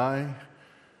when you die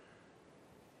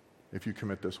if you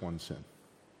commit this one sin.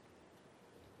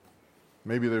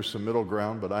 Maybe there's some middle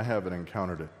ground, but I haven't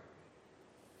encountered it.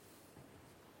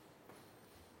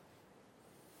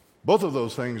 Both of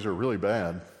those things are really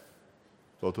bad,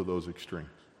 both of those extremes.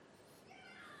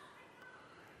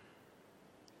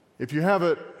 If you have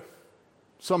it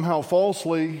somehow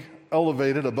falsely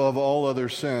elevated above all other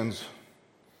sins,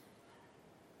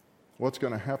 what's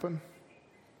going to happen?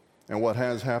 And what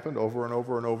has happened over and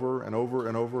over and over and over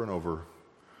and over and over?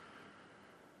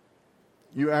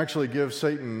 You actually give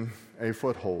Satan a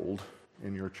foothold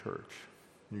in your church.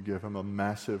 You give him a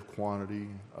massive quantity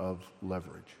of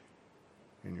leverage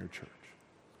in your church.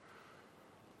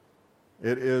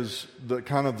 It is the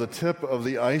kind of the tip of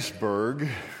the iceberg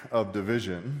of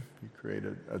division. You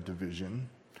created a division.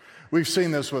 We've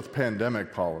seen this with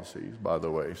pandemic policies, by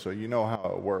the way, so you know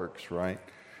how it works, right?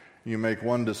 You make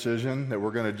one decision that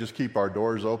we're going to just keep our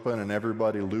doors open and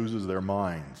everybody loses their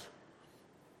minds.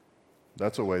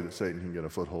 That's a way that Satan can get a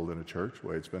foothold in a church, the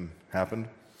way it's been happened.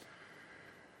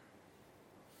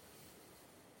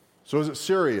 So is it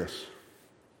serious?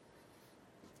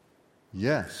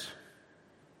 Yes.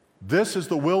 This is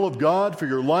the will of God for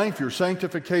your life, your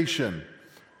sanctification,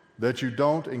 that you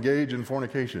don't engage in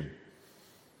fornication.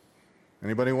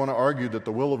 Anybody want to argue that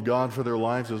the will of God for their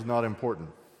lives is not important?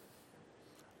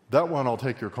 That one I'll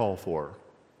take your call for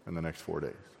in the next 4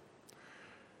 days.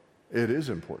 It is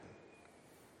important.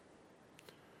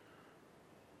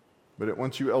 But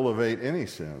once you elevate any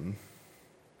sin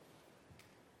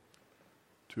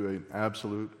to an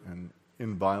absolute and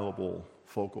inviolable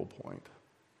focal point,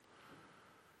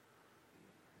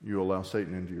 you allow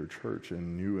Satan into your church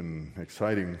and you in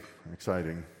exciting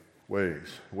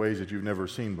ways that you've never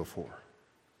seen before.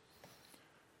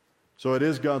 So it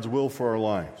is God's will for our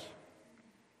lives.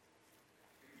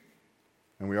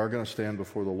 And we are going to stand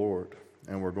before the Lord,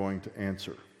 and we're going to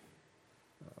answer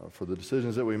for the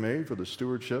decisions that we made, for the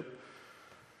stewardship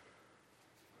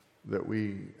that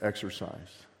we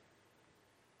exercised.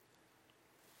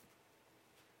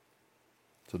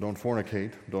 So don't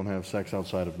fornicate, don't have sex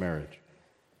outside of marriage.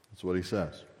 That's what he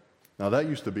says. Now that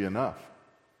used to be enough,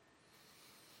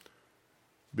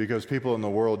 because people in the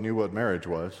world knew what marriage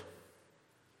was.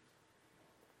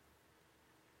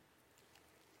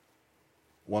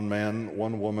 One man,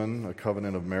 one woman, a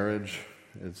covenant of marriage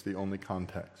is the only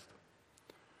context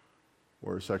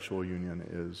where a sexual union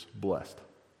is blessed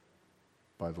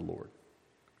by the Lord.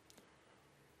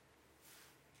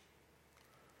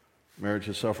 Marriage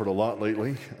has suffered a lot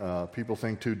lately. People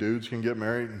think 2 dudes can get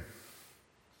married.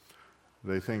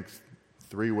 They think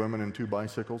 3 women and 2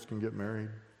 bicycles can get married.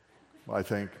 I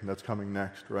think that's coming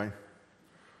next, right?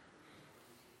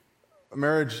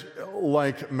 Marriage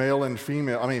like male and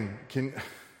female.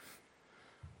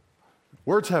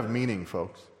 Words have meaning,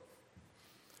 folks.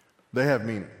 They have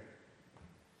meaning.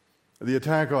 The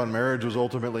attack on marriage was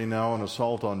ultimately now an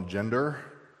assault on gender,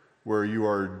 where you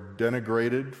are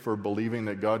denigrated for believing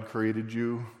that God created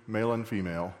you male and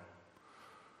female,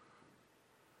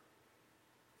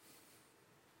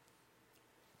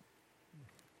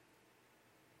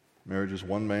 Marriage is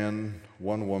one man,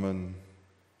 one woman,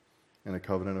 in a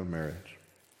covenant of marriage.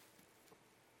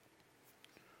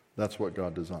 That's what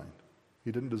God designed.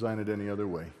 He didn't design it any other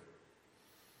way.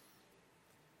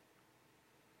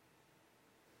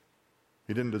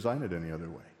 He didn't design it any other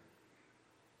way.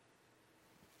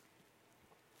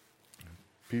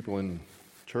 People in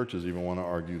churches even want to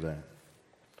argue that.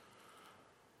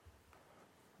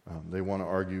 They want to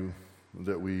argue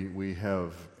that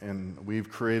we've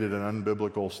created an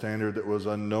unbiblical standard that was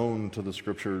unknown to the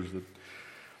Scriptures.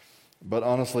 But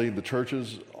honestly, the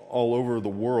churches all over the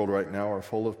world right now are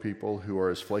full of people who are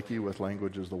as flaky with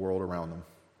language as the world around them.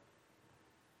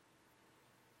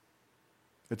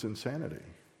 It's insanity.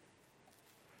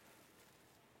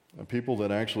 And people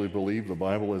that actually believe the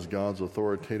Bible is God's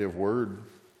authoritative word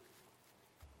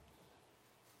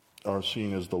are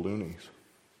seen as the loonies.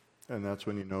 And that's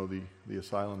when you know the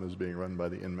asylum is being run by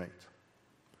the inmates.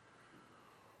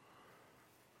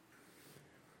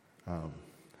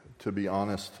 To be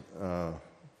honest, we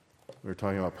were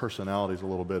talking about personalities a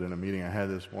little bit in a meeting I had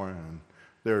this morning, and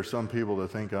there are some people that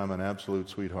think I'm an absolute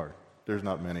sweetheart. There's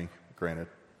not many, granted.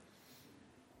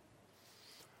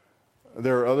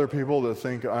 There are other people that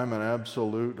think I'm an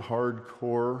absolute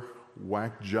hardcore,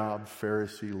 whack job,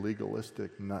 Pharisee,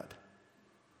 legalistic nut.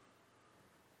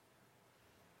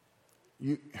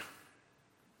 You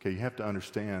have to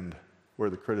understand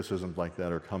where the criticisms like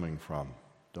that are coming from,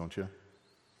 don't you?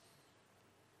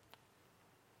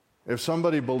 If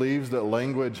somebody believes that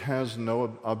language has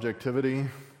no objectivity,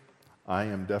 I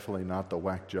am definitely not the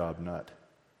whack job nut.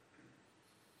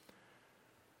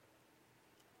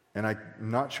 And I'm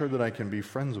not sure that I can be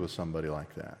friends with somebody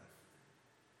like that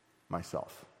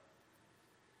myself.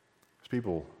 Because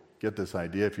people get this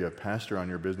idea, if you have pastor on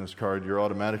your business card, you're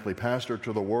automatically pastor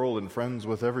to the world and friends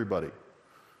with everybody.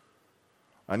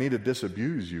 I need to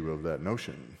disabuse you of that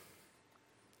notion.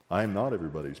 I am not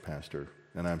everybody's pastor,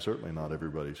 and I'm certainly not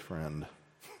everybody's friend.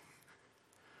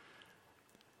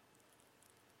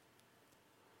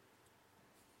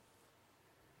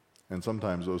 And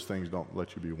sometimes those things don't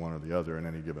let you be one or the other in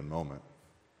any given moment.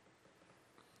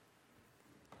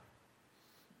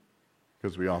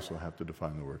 Because we also have to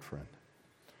define the word friend.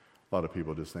 A lot of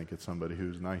people just think it's somebody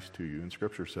who's nice to you. And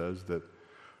Scripture says that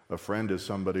a friend is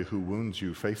somebody who wounds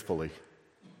you faithfully.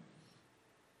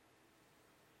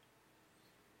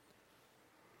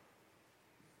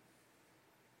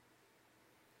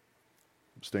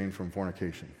 Abstain from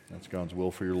fornication. That's God's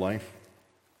will for your life.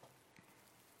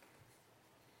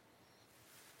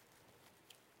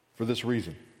 For this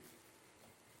reason.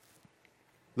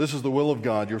 This is the will of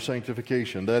God, your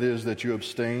sanctification. That is, that you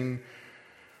abstain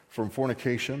from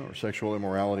fornication or sexual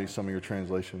immorality, some of your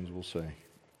translations will say.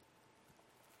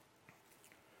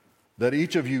 That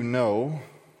each of you know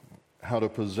how to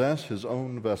possess his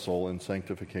own vessel in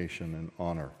sanctification and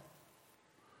honor.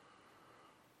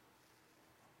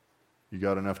 You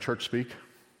got enough church speak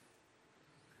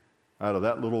out of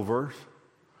that little verse?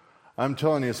 I'm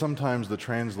telling you, sometimes the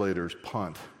translators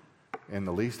punt in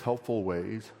the least helpful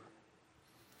ways.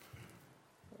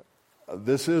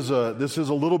 This is a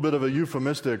little bit of a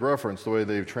euphemistic reference, the way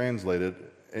they've translated.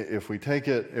 If we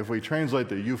translate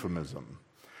the euphemism,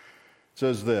 it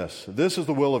says this: this is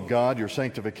the will of God, your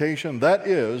sanctification. That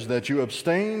is, that you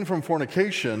abstain from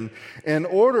fornication in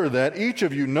order that each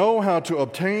of you know how to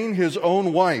obtain his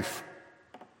own wife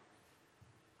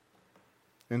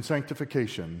in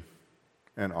sanctification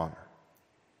and honor.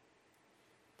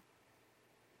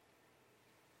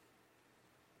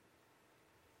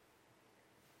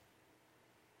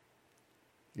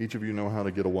 Each of you know how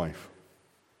to get a wife.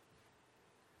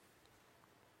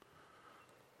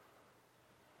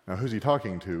 Now, who's he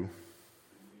talking to?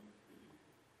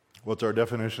 What's our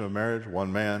definition of marriage?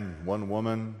 One man, one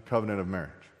woman, covenant of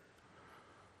marriage.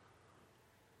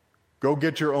 Go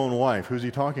get your own wife. Who's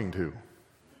he talking to?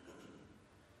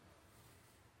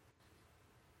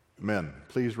 Men,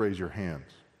 please raise your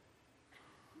hands.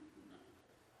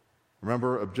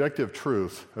 Remember, objective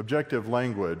truth, objective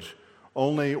language.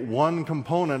 Only one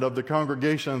component of the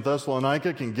congregation in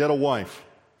Thessalonica can get a wife.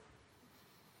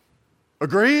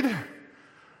 Agreed?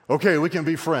 Okay, we can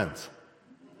be friends.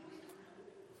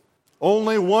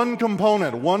 Only one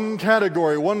component, one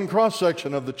category, one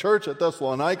cross-section of the church at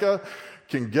Thessalonica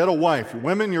can get a wife.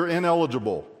 Women, you're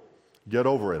ineligible. Get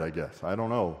over it, I guess. I don't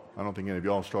know. I don't think any of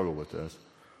y'all struggle with this.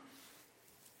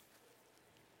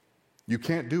 You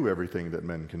can't do everything that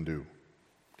men can do.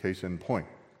 Case in point,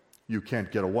 you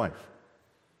can't get a wife.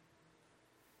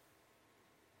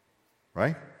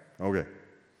 Right? Okay.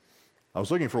 I was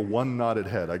looking for one nodded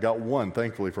head. I got one,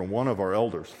 thankfully, from one of our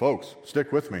elders. Folks,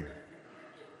 stick with me.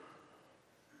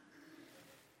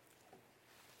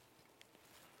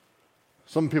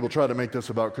 Some people try to make this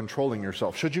about controlling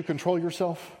yourself. Should you control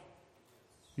yourself?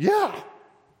 Yeah,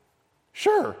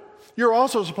 sure. You're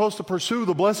also supposed to pursue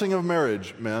the blessing of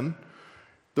marriage, men.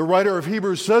 The writer of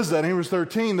Hebrews says that in Hebrews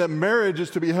 13, that marriage is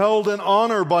to be held in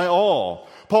honor by all.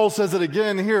 Paul says it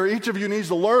again here. Each of you needs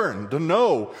to learn, to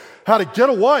know how to get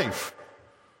a wife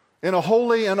in a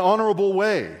holy and honorable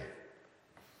way.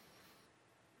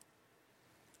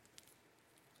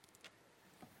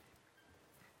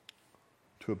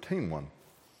 To obtain one.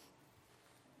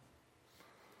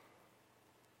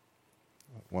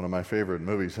 One of my favorite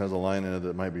movies has a line in it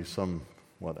that might be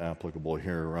somewhat applicable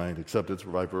here, right? Except it's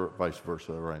vice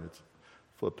versa, right? It's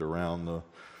flipped around.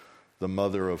 The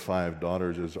mother of 5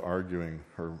 daughters is arguing.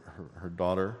 Her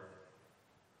daughter,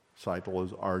 Seitel,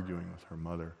 is arguing with her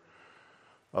mother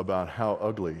about how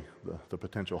ugly the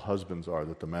potential husbands are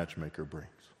that the matchmaker brings.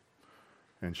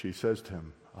 And she says to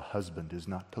him, a husband is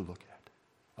not to look at.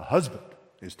 A husband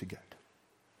is to get.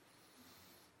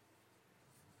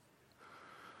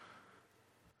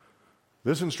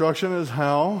 This instruction is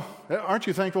how, aren't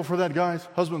you thankful for that, guys?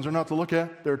 Husbands are not to look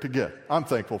at, they're to get. I'm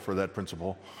thankful for that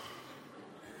principle.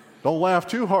 Don't laugh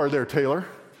too hard there, Taylor.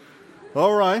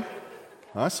 All right.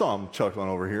 I saw him chuckling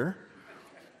over here.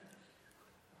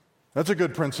 That's a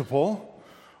good principle.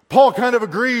 Paul kind of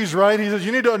agrees, right? He says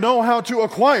you need to know how to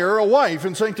acquire a wife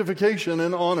in sanctification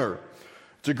and honor.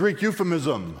 It's a Greek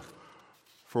euphemism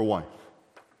for wife,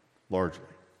 largely.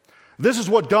 This is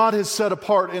what God has set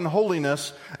apart in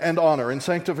holiness and honor, in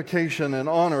sanctification and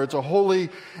honor. It's a holy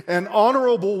and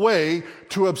honorable way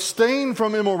to abstain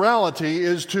from immorality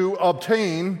is to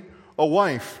obtain a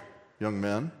wife, young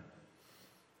men,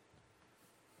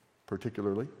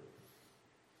 particularly.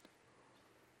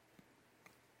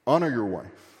 Honor your wife.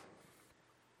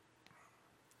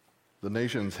 The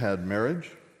nations had marriage.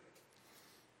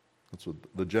 That's what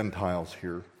the Gentiles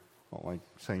here, I don't like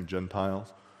saying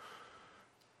Gentiles.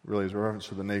 Really is a reference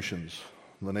to the nations.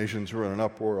 The nations who are in an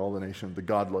uproar, all the nations, the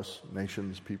godless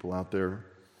nations, people out there.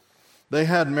 They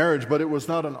had marriage, but it was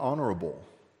not an honorable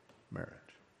marriage,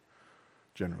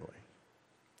 generally.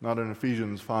 Not an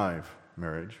Ephesians 5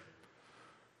 marriage,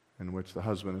 in which the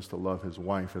husband is to love his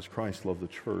wife as Christ loved the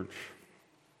church.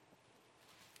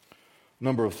 A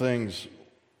number of things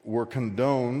were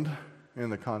condoned in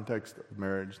the context of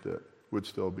marriage that would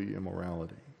still be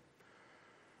immorality.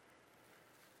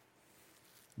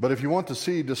 But if you want to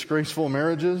see disgraceful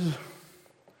marriages,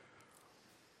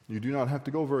 you do not have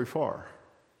to go very far,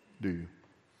 do you?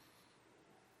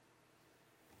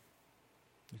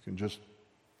 You can just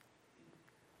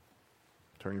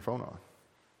turn your phone on,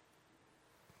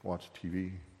 watch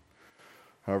TV.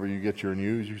 However you get your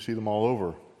news, you see them all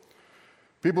over.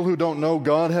 People who don't know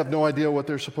God have no idea what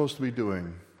they're supposed to be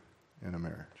doing in a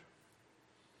marriage.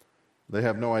 They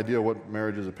have no idea what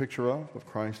marriage is a picture of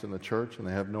Christ and the church, and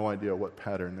they have no idea what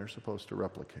pattern they're supposed to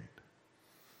replicate.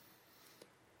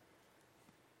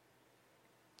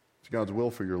 It's God's will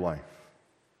for your life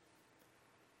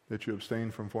that you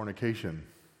abstain from fornication.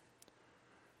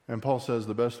 And Paul says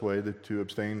the best way to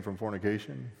abstain from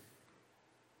fornication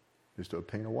is to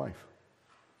obtain a wife.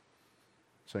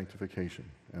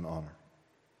 Sanctification and honor.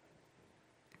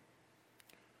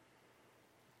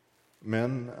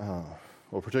 Men,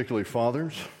 well, particularly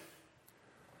fathers,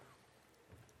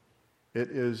 it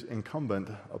is incumbent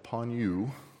upon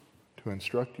you to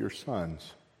instruct your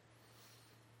sons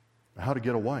how to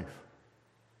get a wife.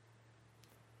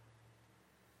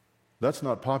 That's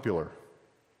not popular.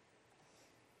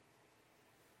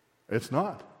 It's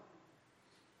not.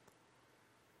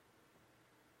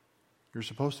 You're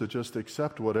supposed to just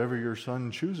accept whatever your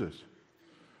son chooses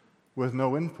with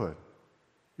no input.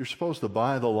 You're supposed to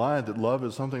buy the lie that love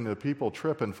is something that people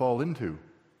trip and fall into.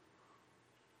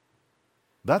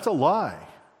 That's a lie.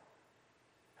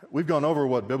 We've gone over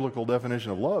what biblical definition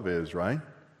of love is, right?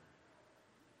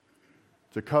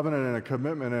 It's a covenant and a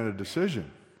commitment and a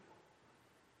decision.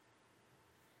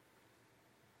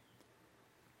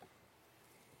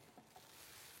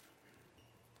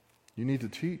 You need to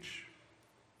teach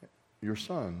your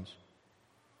sons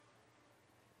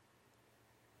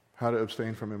how to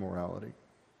abstain from immorality,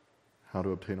 how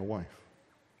to obtain a wife.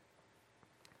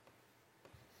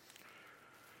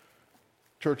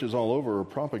 Churches all over are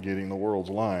propagating the world's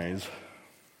lies.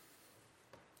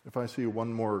 If I see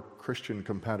one more Christian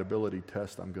compatibility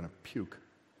test, I'm going to puke.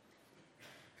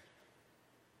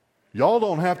 Y'all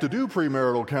don't have to do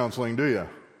premarital counseling, do you?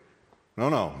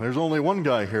 No. There's only one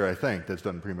guy here, I think, that's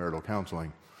done premarital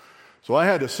counseling. So I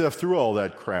had to sift through all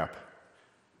that crap.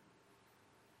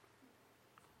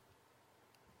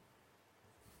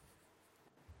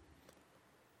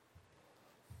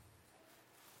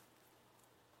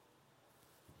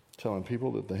 telling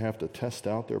people that they have to test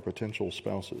out their potential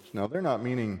spouses. Now, they're not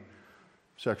meaning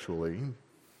sexually.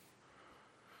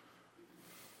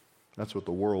 That's what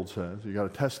the world says. You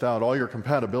got to test out all your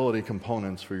compatibility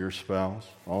components for your spouse,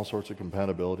 all sorts of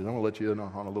compatibility. I'm going to let you in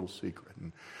on a little secret.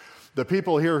 And the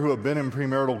people here who have been in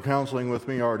premarital counseling with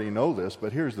me already know this,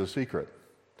 but here's the secret.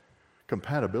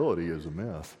 Compatibility is a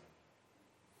myth.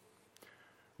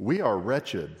 We are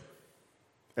wretched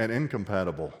and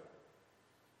incompatible.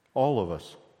 All of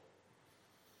us.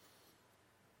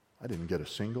 I didn't get a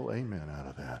single amen out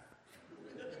of that.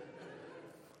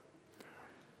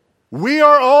 We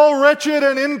are all wretched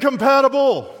and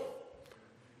incompatible.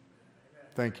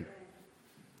 Thank you.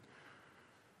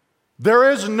 There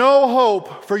is no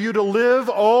hope for you to live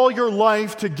all your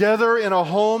life together in a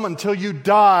home until you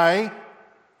die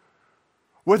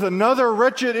with another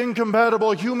wretched,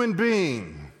 incompatible human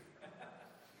being,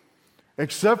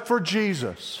 except for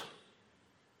Jesus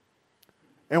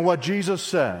and what Jesus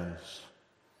says,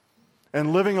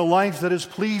 and living a life that is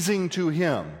pleasing to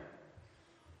Him.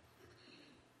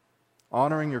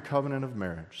 Honoring your covenant of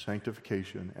marriage,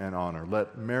 sanctification, and honor.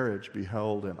 Let marriage be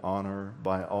held in honor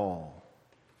by all.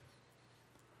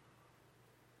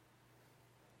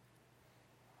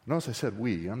 Notice I said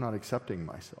we. I'm not accepting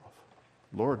myself.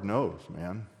 Lord knows,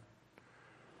 man.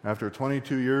 After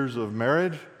 22 years of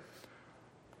marriage,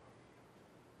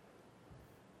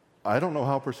 I don't know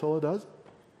how Priscilla does it.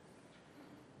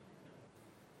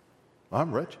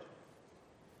 I'm wretched.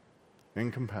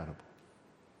 Incompatible.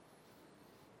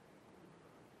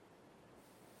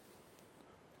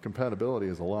 Compatibility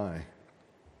is a lie.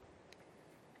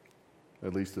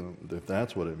 At least if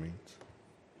that's what it means.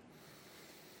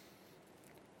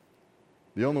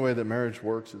 The only way that marriage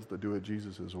works is to do it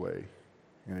Jesus' way.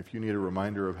 And if you need a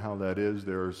reminder of how that is,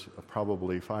 there's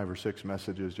probably 5 or 6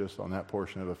 messages just on that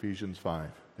portion of Ephesians 5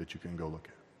 that you can go look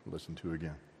at, listen to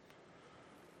again.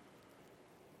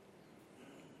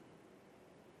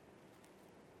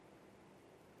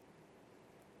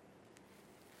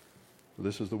 So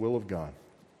this is the will of God.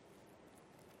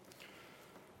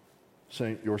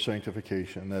 Your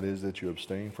sanctification, that is, that you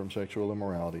abstain from sexual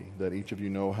immorality, that each of you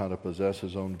know how to possess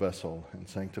his own vessel in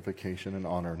sanctification and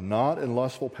honor, not in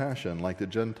lustful passion like the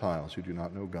Gentiles who do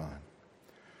not know God,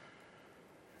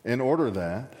 in order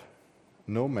that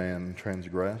no man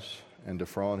transgress and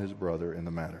defraud his brother in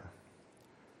the matter,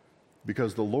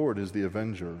 because the Lord is the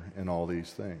avenger in all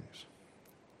these things,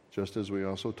 just as we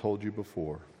also told you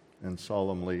before and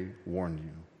solemnly warned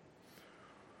you.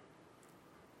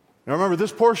 Now remember,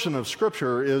 this portion of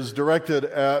Scripture is directed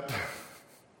at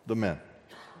the men.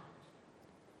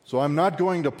 So I'm not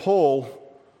going to pull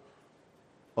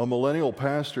a millennial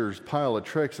pastor's pile of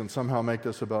tricks and somehow make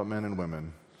this about men and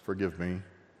women. Forgive me.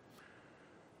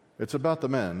 It's about the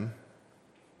men.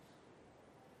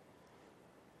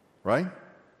 Right?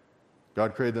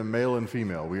 God created them male and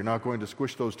female. We're not going to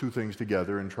squish those two things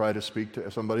together and try to speak to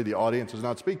somebody the audience is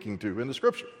not speaking to in the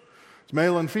Scripture. It's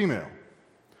male and female.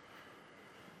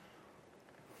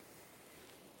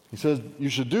 He says you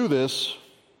should do this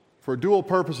for dual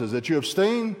purposes, that you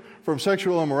abstain from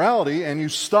sexual immorality and you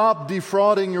stop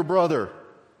defrauding your brother.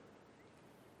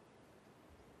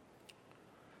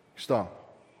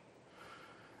 Stop.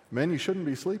 Men, you shouldn't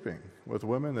be sleeping with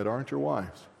women that aren't your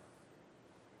wives.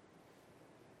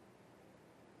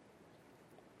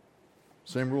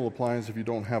 Same rule applies if you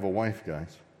don't have a wife,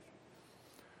 guys.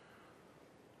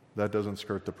 That doesn't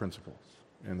skirt the principles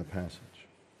in the passage.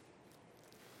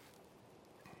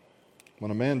 When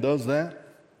a man does that,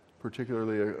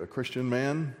 particularly a Christian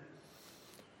man,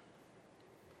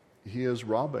 he is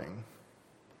robbing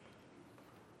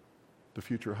the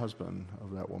future husband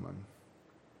of that woman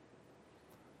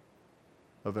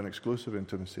of an exclusive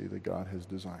intimacy that God has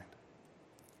designed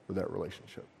for that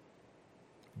relationship.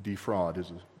 Defraud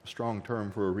is a strong term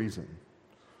for a reason.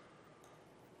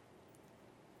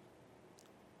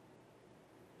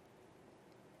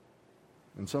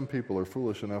 And some people are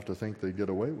foolish enough to think they get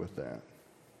away with that.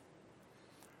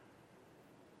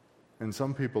 And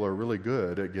some people are really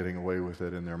good at getting away with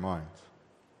it in their minds.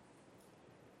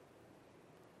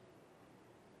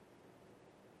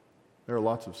 There are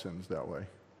lots of sins that way.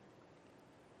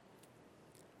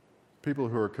 People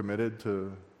who are committed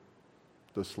to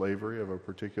the slavery of a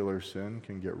particular sin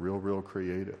can get real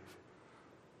creative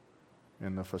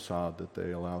in the facade that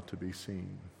they allow to be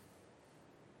seen.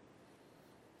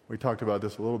 We talked about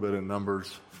this a little bit in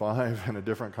Numbers 5 in a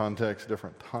different context,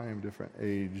 different time, different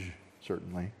age,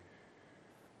 certainly.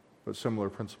 But similar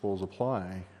principles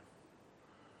apply.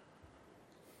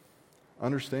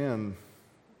 Understand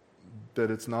that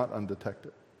it's not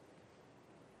undetected.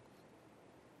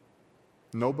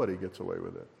 Nobody gets away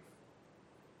with it.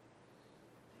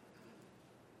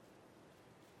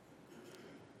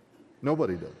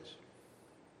 Nobody does.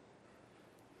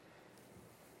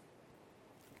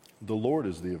 The Lord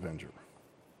is the avenger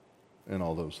in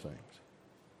all those things.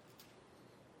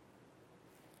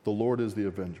 The Lord is the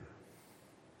avenger.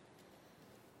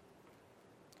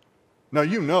 Now,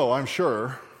 you know, I'm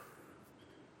sure,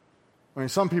 I mean,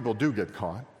 some people do get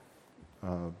caught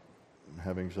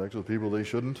having sex with people they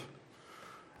shouldn't.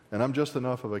 And I'm just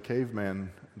enough of a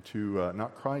caveman to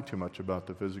not cry too much about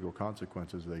the physical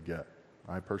consequences they get.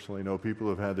 I personally know people who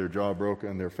have had their jaw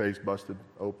broken, their face busted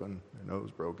open, their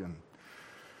nose broken,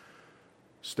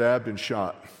 stabbed and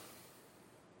shot.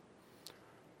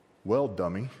 Well,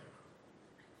 dummy,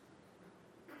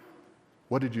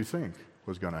 what did you think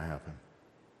was going to happen?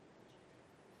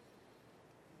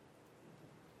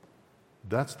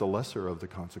 That's the lesser of the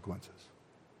consequences.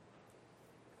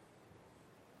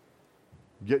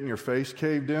 Getting your face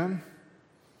caved in?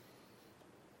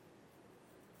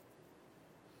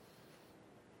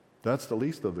 That's the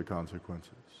least of the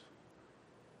consequences.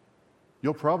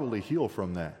 You'll probably heal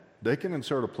from that. They can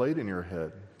insert a plate in your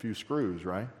head, a few screws,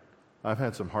 right? I've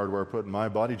had some hardware put in my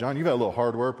body. John, you've had a little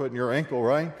hardware put in your ankle,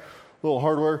 right? A little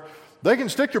hardware. They can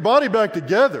stick your body back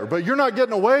together, but you're not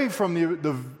getting away from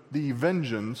the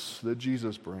vengeance that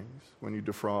Jesus brings when you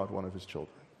defraud one of his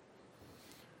children,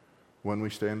 when we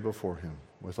stand before him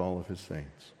with all of his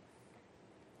saints.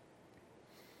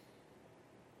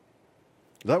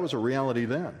 That was a reality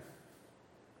then.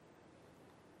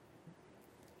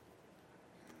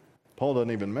 Paul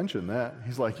doesn't even mention that.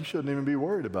 He's like, you shouldn't even be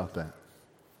worried about that.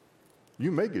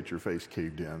 You may get your face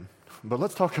caved in, but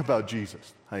let's talk about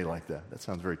Jesus. How do you like that? That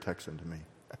sounds very Texan to me.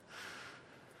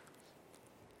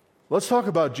 Let's talk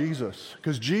about Jesus,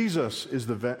 because Jesus is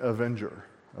the avenger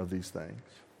of these things.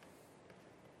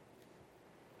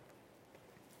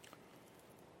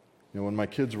 You know, when my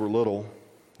kids were little,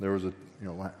 there was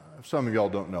some of y'all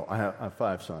don't know, I have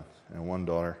 5 sons and 1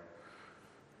 daughter.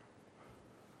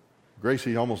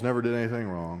 Gracie almost never did anything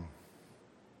wrong.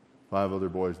 5 other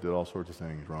boys did all sorts of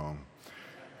things wrong.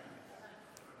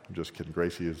 I'm just kidding.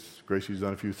 Gracie's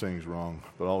done a few things wrong,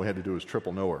 but all we had to do was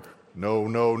triple no her. No,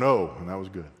 no, no, and that was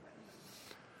good.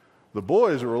 The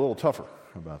boys were a little tougher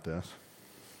about this.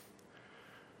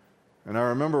 And I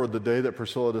remember the day that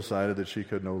Priscilla decided that she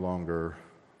could no longer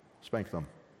spank them,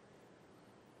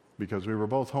 because we were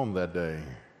both home that day,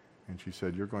 and she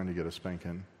said, you're going to get a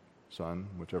spanking, son,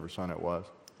 whichever son it was.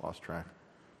 Lost track.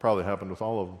 Probably happened with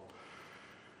all of them.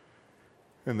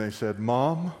 And they said,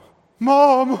 Mom,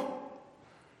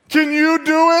 can you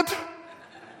do it?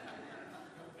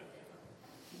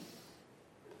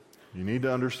 You need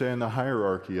to understand the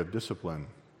hierarchy of discipline,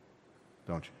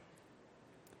 don't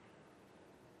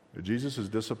you? Jesus'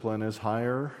 discipline is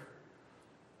higher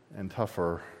and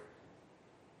tougher,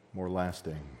 more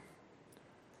lasting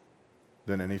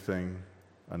than anything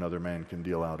another man can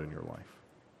deal out in your life.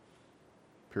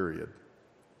 Period.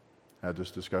 I had this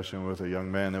discussion with a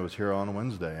young man that was here on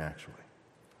Wednesday, actually.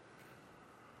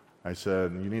 I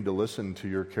said, you need to listen to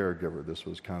your caregiver. This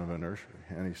was kind of a nursery.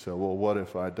 And he said, well, what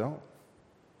if I don't?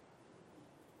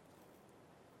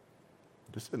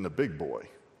 This isn't a big boy.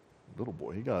 Little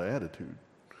boy, he got an attitude.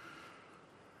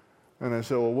 And I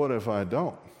said, well, what if I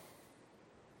don't?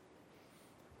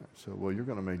 I said, well, you're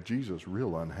going to make Jesus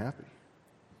real unhappy.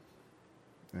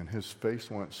 And his face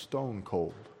went stone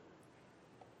cold,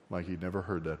 like he'd never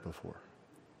heard that before.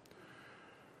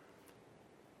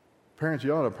 Parents,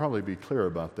 you ought to probably be clear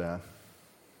about that.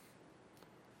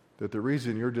 That the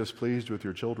reason you're displeased with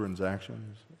your children's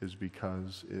actions is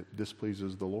because it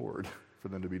displeases the Lord for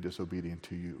them to be disobedient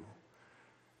to you.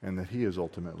 And that he is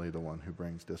ultimately the one who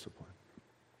brings discipline.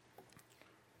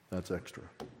 That's extra.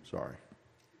 Sorry.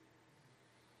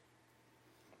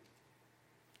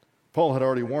 Paul had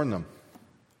already warned them.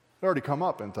 It had already come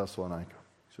up in Thessalonica.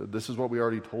 He said, this is what we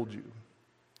already told you.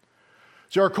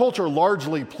 See, our culture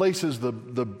largely places the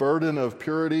burden of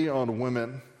purity on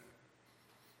women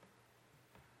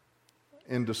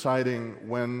in deciding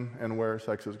when and where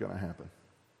sex is going to happen.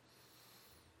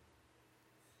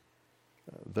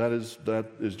 That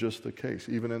is just the case,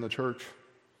 even in the church.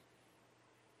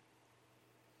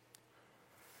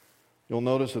 You'll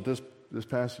notice that this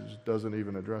passage doesn't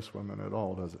even address women at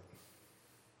all, does it?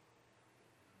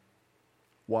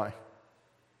 Why?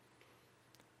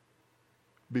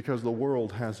 Because the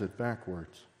world has it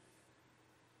backwards.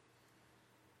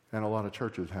 And a lot of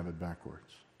churches have it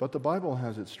backwards. But the Bible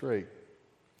has it straight.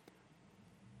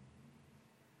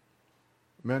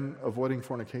 Men, avoiding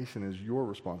fornication is your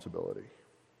responsibility.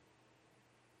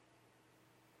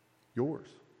 Yours.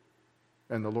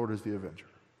 And the Lord is the avenger.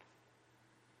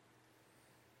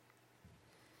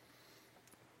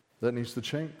 That needs to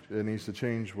change. It needs to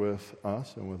change with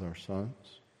us and with our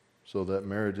sons so that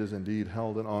marriage is indeed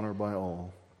held in honor by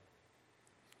all.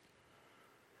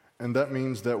 And that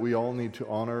means that we all need to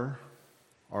honor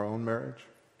our own marriage,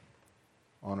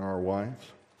 honor our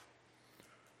wives,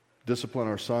 discipline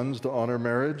our sons to honor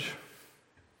marriage,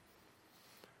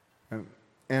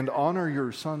 and honor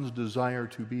your son's desire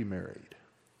to be married.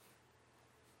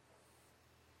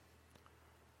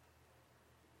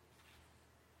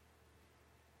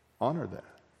 Honor that.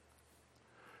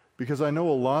 Because I know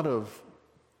a lot of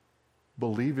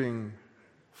believing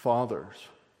fathers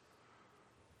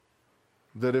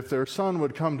that if their son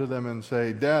would come to them and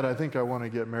say, "Dad, I think I want to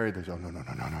get married," they say, "Oh,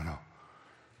 no.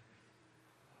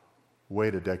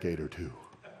 Wait a decade or two.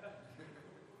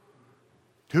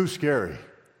 Too scary.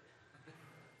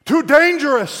 Too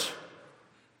dangerous."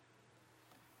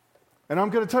 And I'm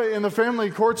going to tell you, in the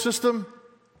family court system,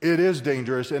 it is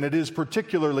dangerous, and it is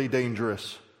particularly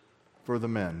dangerous for the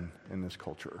men in this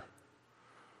culture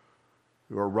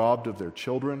who are robbed of their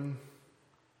children,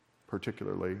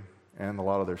 particularly, and a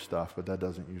lot of their stuff, but that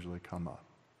doesn't usually come up.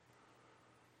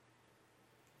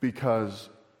 Because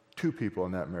two people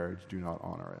in that marriage do not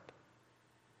honor it.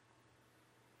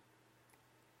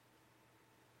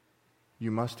 You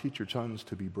must teach your sons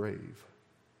to be brave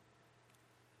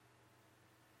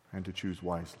and to choose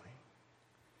wisely.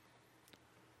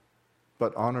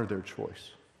 But honor their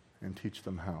choice and teach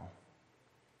them how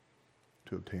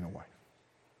to obtain a wife.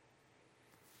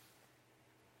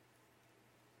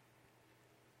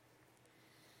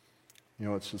 You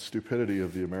know, it's the stupidity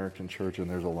of the American church, and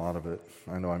there's a lot of it.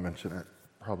 I know I mention it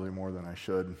probably more than I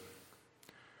should.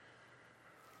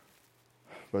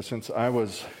 But since I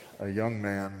was a young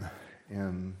man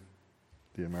in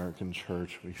the American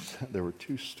church, we said there were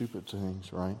two stupid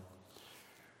things, right?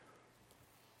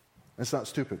 It's not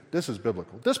stupid. This is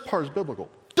biblical. This part is biblical.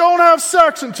 Don't have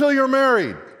sex until you're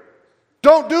married.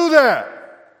 Don't do that.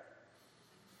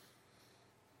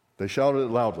 They shouted it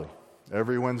loudly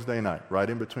every Wednesday night, right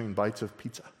in between bites of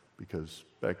pizza, because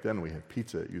back then we had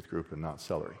pizza at youth group and not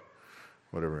celery.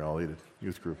 Whatever y'all eat at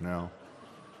youth group now.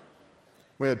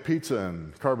 We had pizza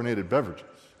and carbonated beverages.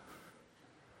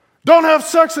 Don't have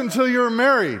sex until you're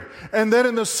married. And then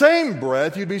in the same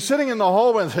breath, you'd be sitting in the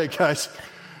hallway and say, "Guys,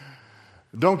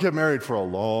 don't get married for a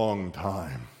long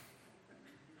time."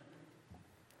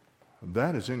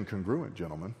 That is incongruent,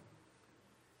 gentlemen.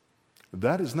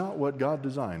 That is not what God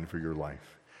designed for your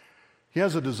life. He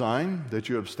has a design that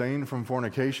you abstain from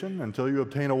fornication until you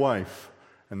obtain a wife.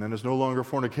 And then it's no longer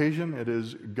fornication, it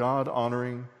is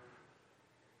God-honoring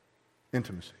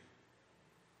intimacy.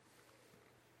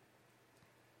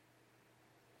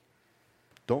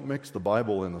 Don't mix the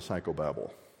Bible and the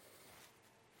psychobabble.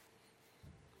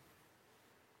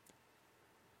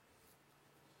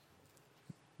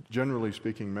 Generally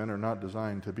speaking, men are not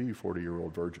designed to be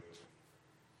 40-year-old virgins.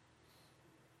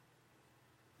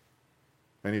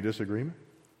 Any disagreement?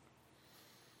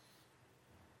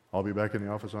 I'll be back in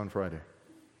the office on Friday.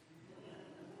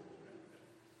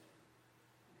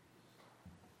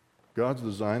 God's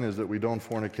design is that we don't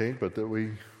fornicate, but that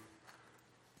we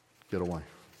get a wife.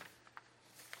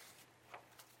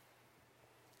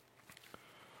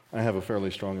 I have a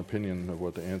fairly strong opinion of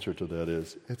what the answer to that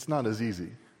is. It's not as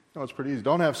easy. No, it's pretty easy.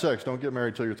 Don't have sex. Don't get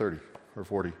married till you're 30 or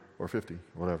 40 or 50,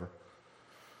 whatever.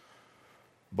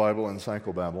 Bible and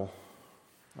psychobabble.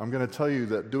 I'm going to tell you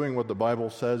that doing what the Bible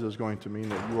says is going to mean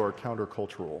that you are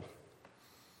countercultural.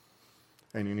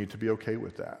 And you need to be okay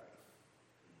with that.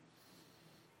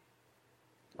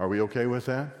 Are we okay with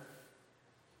that?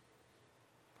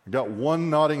 I got one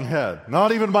nodding head.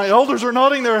 Not even my elders are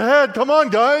nodding their head. Come on,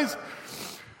 guys.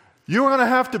 You're going to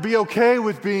have to be okay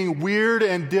with being weird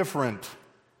and different.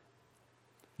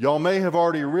 Y'all may have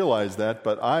already realized that,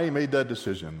 but I made that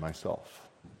decision myself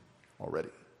already,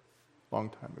 a long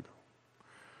time ago.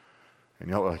 And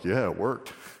y'all are like, "Yeah, it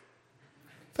worked."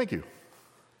 Thank you.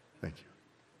 Thank you.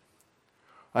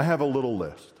 I have a little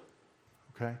list,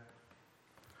 okay?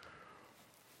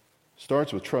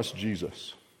 Starts with trust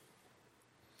Jesus.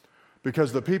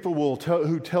 Because the people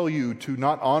who tell you to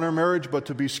not honor marriage but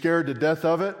to be scared to death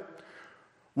of it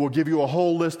will give you a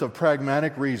whole list of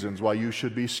pragmatic reasons why you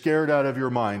should be scared out of your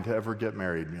mind to ever get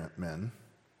married, men.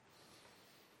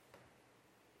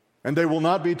 And they will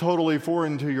not be totally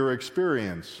foreign to your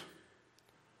experience.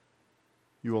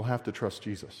 You will have to trust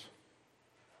Jesus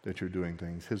that you're doing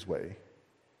things His way,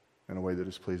 in a way that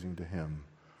is pleasing to Him,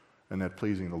 and that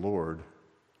pleasing the Lord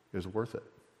is worth it.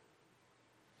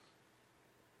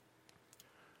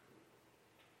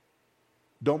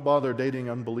 Don't bother dating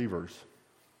unbelievers.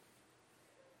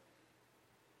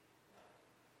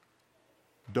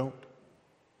 Don't.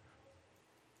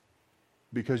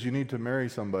 because you need to marry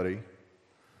somebody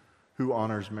who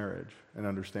honors marriage and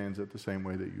understands it the same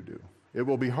way that you do. It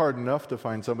will be hard enough to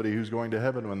find somebody who's going to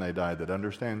heaven when they die that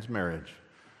understands marriage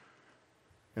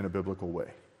in a biblical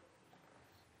way.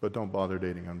 But don't bother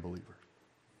dating unbelievers.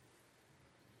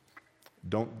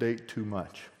 Don't date too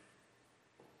much.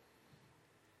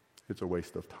 It's a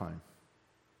waste of time.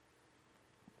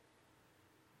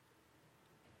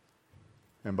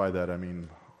 And by that I mean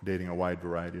dating a wide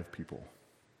variety of people.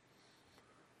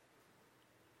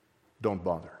 Don't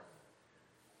bother.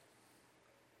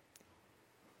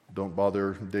 Don't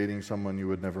bother dating someone you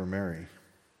would never marry.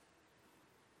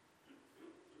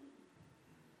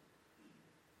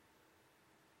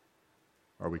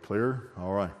 Are we clear?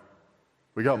 All right.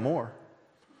 We got more.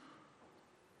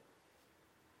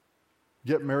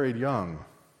 Get married young.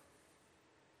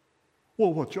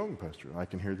 Well, what's young, Pastor? I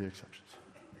can hear the exceptions.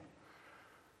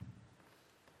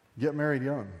 Get married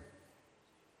young.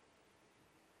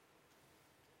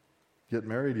 Get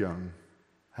married young.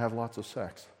 Have lots of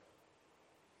sex.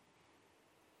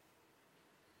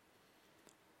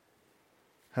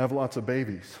 Have lots of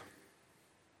babies.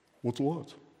 What's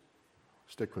lots?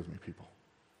 Stick with me, people.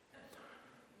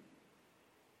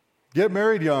 Get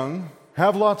married young.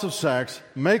 Have lots of sex.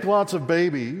 Make lots of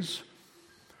babies.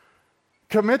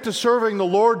 Commit to serving the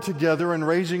Lord together and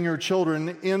raising your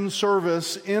children in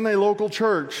service in a local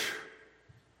church,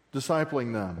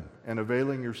 discipling them and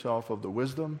availing yourself of the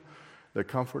wisdom, the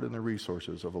comfort, and the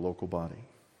resources of a local body.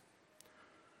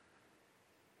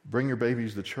 Bring your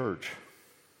babies to church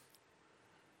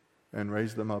and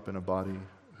raise them up in a body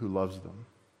who loves them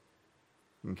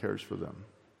and cares for them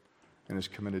and is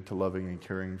committed to loving and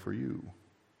caring for you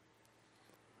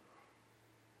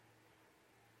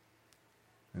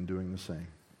and doing the same.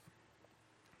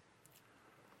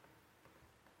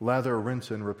 Lather,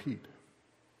 rinse, and repeat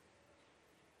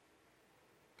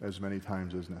as many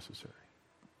times as necessary.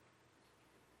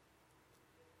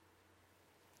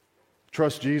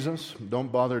 Trust Jesus.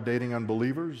 Don't bother dating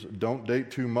unbelievers. Don't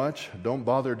date too much. Don't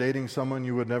bother dating someone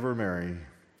you would never marry.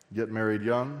 Get married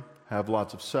young. Have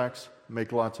lots of sex.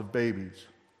 Make lots of babies.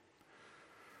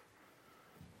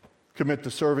 Commit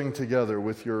to serving together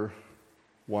with your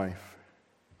wife,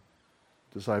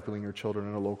 discipling your children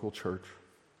in a local church.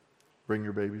 Bring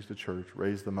your babies to church.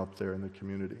 Raise them up there in the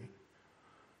community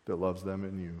that loves them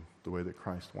and you the way that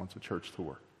Christ wants a church to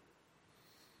work.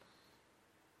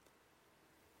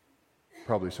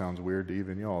 Probably sounds weird to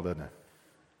even y'all, doesn't it?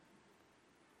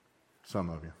 Some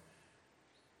of you.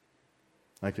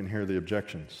 I can hear the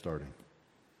objections starting.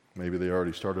 Maybe they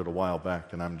already started a while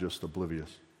back and I'm just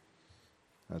oblivious.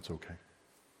 That's okay.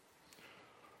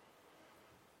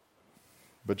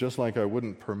 But just like I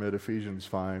wouldn't permit Ephesians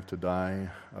 5 to die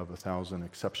of 1,000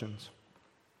 exceptions,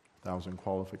 1,000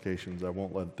 qualifications, I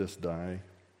won't let this die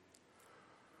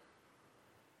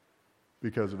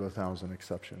because of 1,000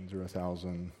 exceptions or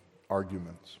 1,000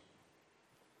 arguments.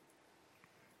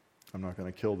 I'm not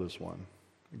going to kill this one.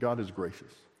 God is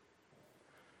gracious.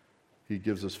 He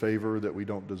gives us favor that we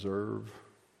don't deserve.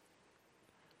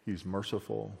 He's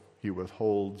merciful. He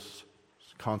withholds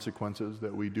consequences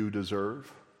that we do deserve.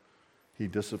 He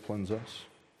disciplines us.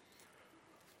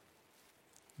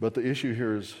 But the issue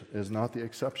here is not the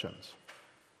exceptions.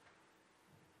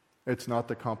 It's not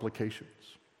the complications.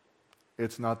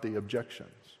 It's not the objections.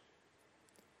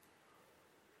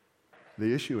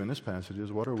 The issue in this passage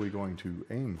is, what are we going to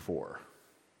aim for?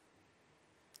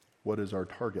 What is our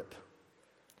target?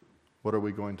 What are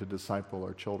we going to disciple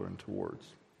our children towards,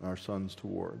 our sons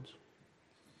towards?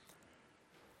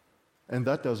 And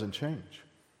that doesn't change.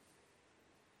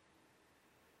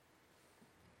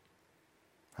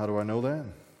 How do I know that?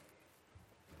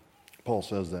 Paul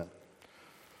says that.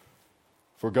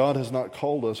 For God has not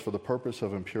called us for the purpose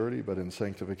of impurity, but in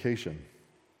sanctification.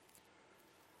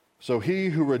 So he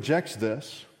who rejects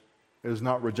this is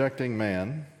not rejecting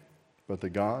man, but the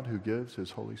God who gives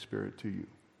his Holy Spirit to you.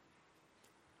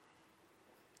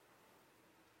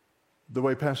 The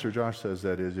way Pastor Josh says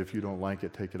that is, if you don't like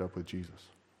it, take it up with Jesus.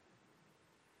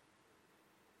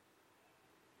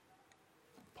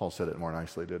 Paul said it more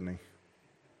nicely, didn't he?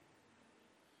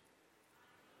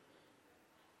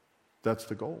 That's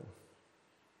the goal.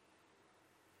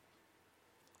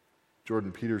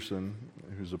 Jordan Peterson,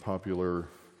 who's a popular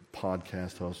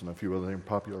podcast host and a few other things,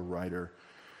 popular writer,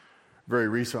 very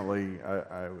recently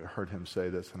I heard him say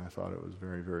this and I thought it was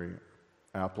very, very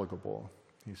applicable.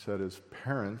 He said, as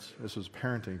parents, this was a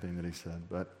parenting thing that he said,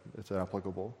 but it's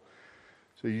applicable.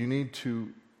 So you need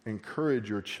to encourage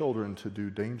your children to do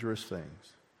dangerous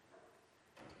things.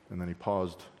 And then he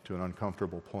paused to an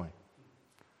uncomfortable point.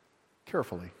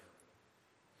 Carefully.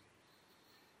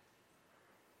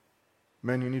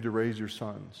 Men, you need to raise your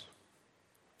sons,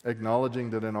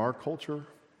 acknowledging that in our culture,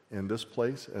 in this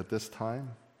place, at this time,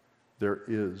 there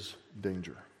is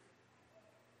danger.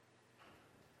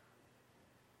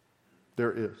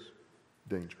 There is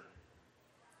danger.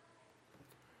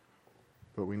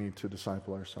 But we need to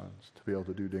disciple our sons to be able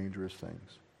to do dangerous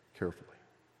things carefully,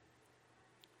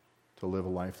 to live a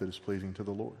life that is pleasing to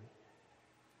the Lord.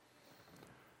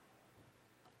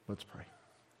 Let's pray.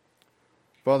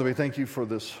 Father, we thank you for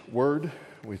this word.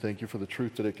 We thank you for the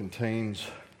truth that it contains.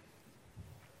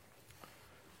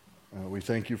 We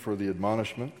thank you for the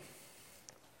admonishment.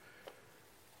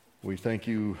 We thank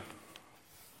you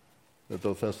that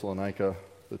though Thessalonica,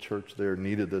 the church there,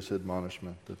 needed this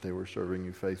admonishment, that they were serving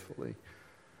you faithfully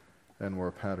and were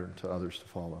a pattern to others to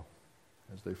follow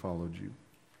as they followed you.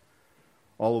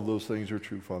 All of those things are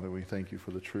true, Father. We thank you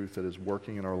for the truth that is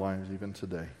working in our lives even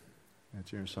today.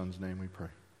 It's in your Son's name we pray.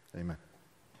 Amen.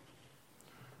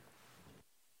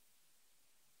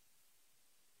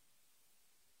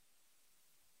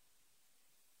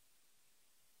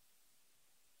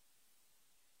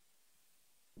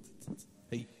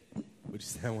 Hey, would you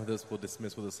stand with us? We'll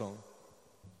dismiss with a song.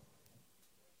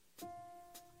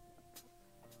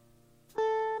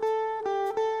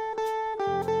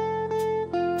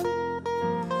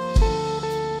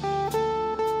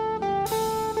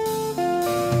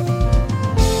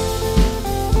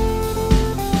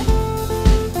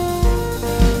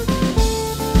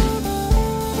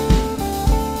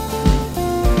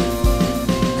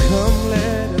 Come,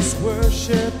 let us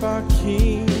worship our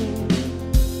King.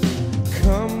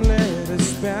 Come, let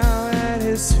us bow at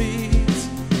his feet.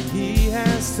 He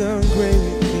has done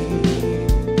great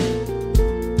things.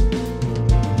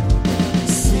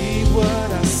 See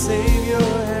what our Savior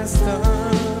has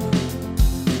done.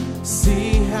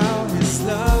 See how his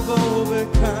love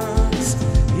overcomes.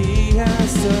 He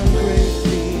has done great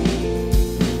things.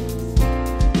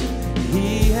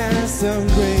 He has done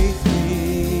great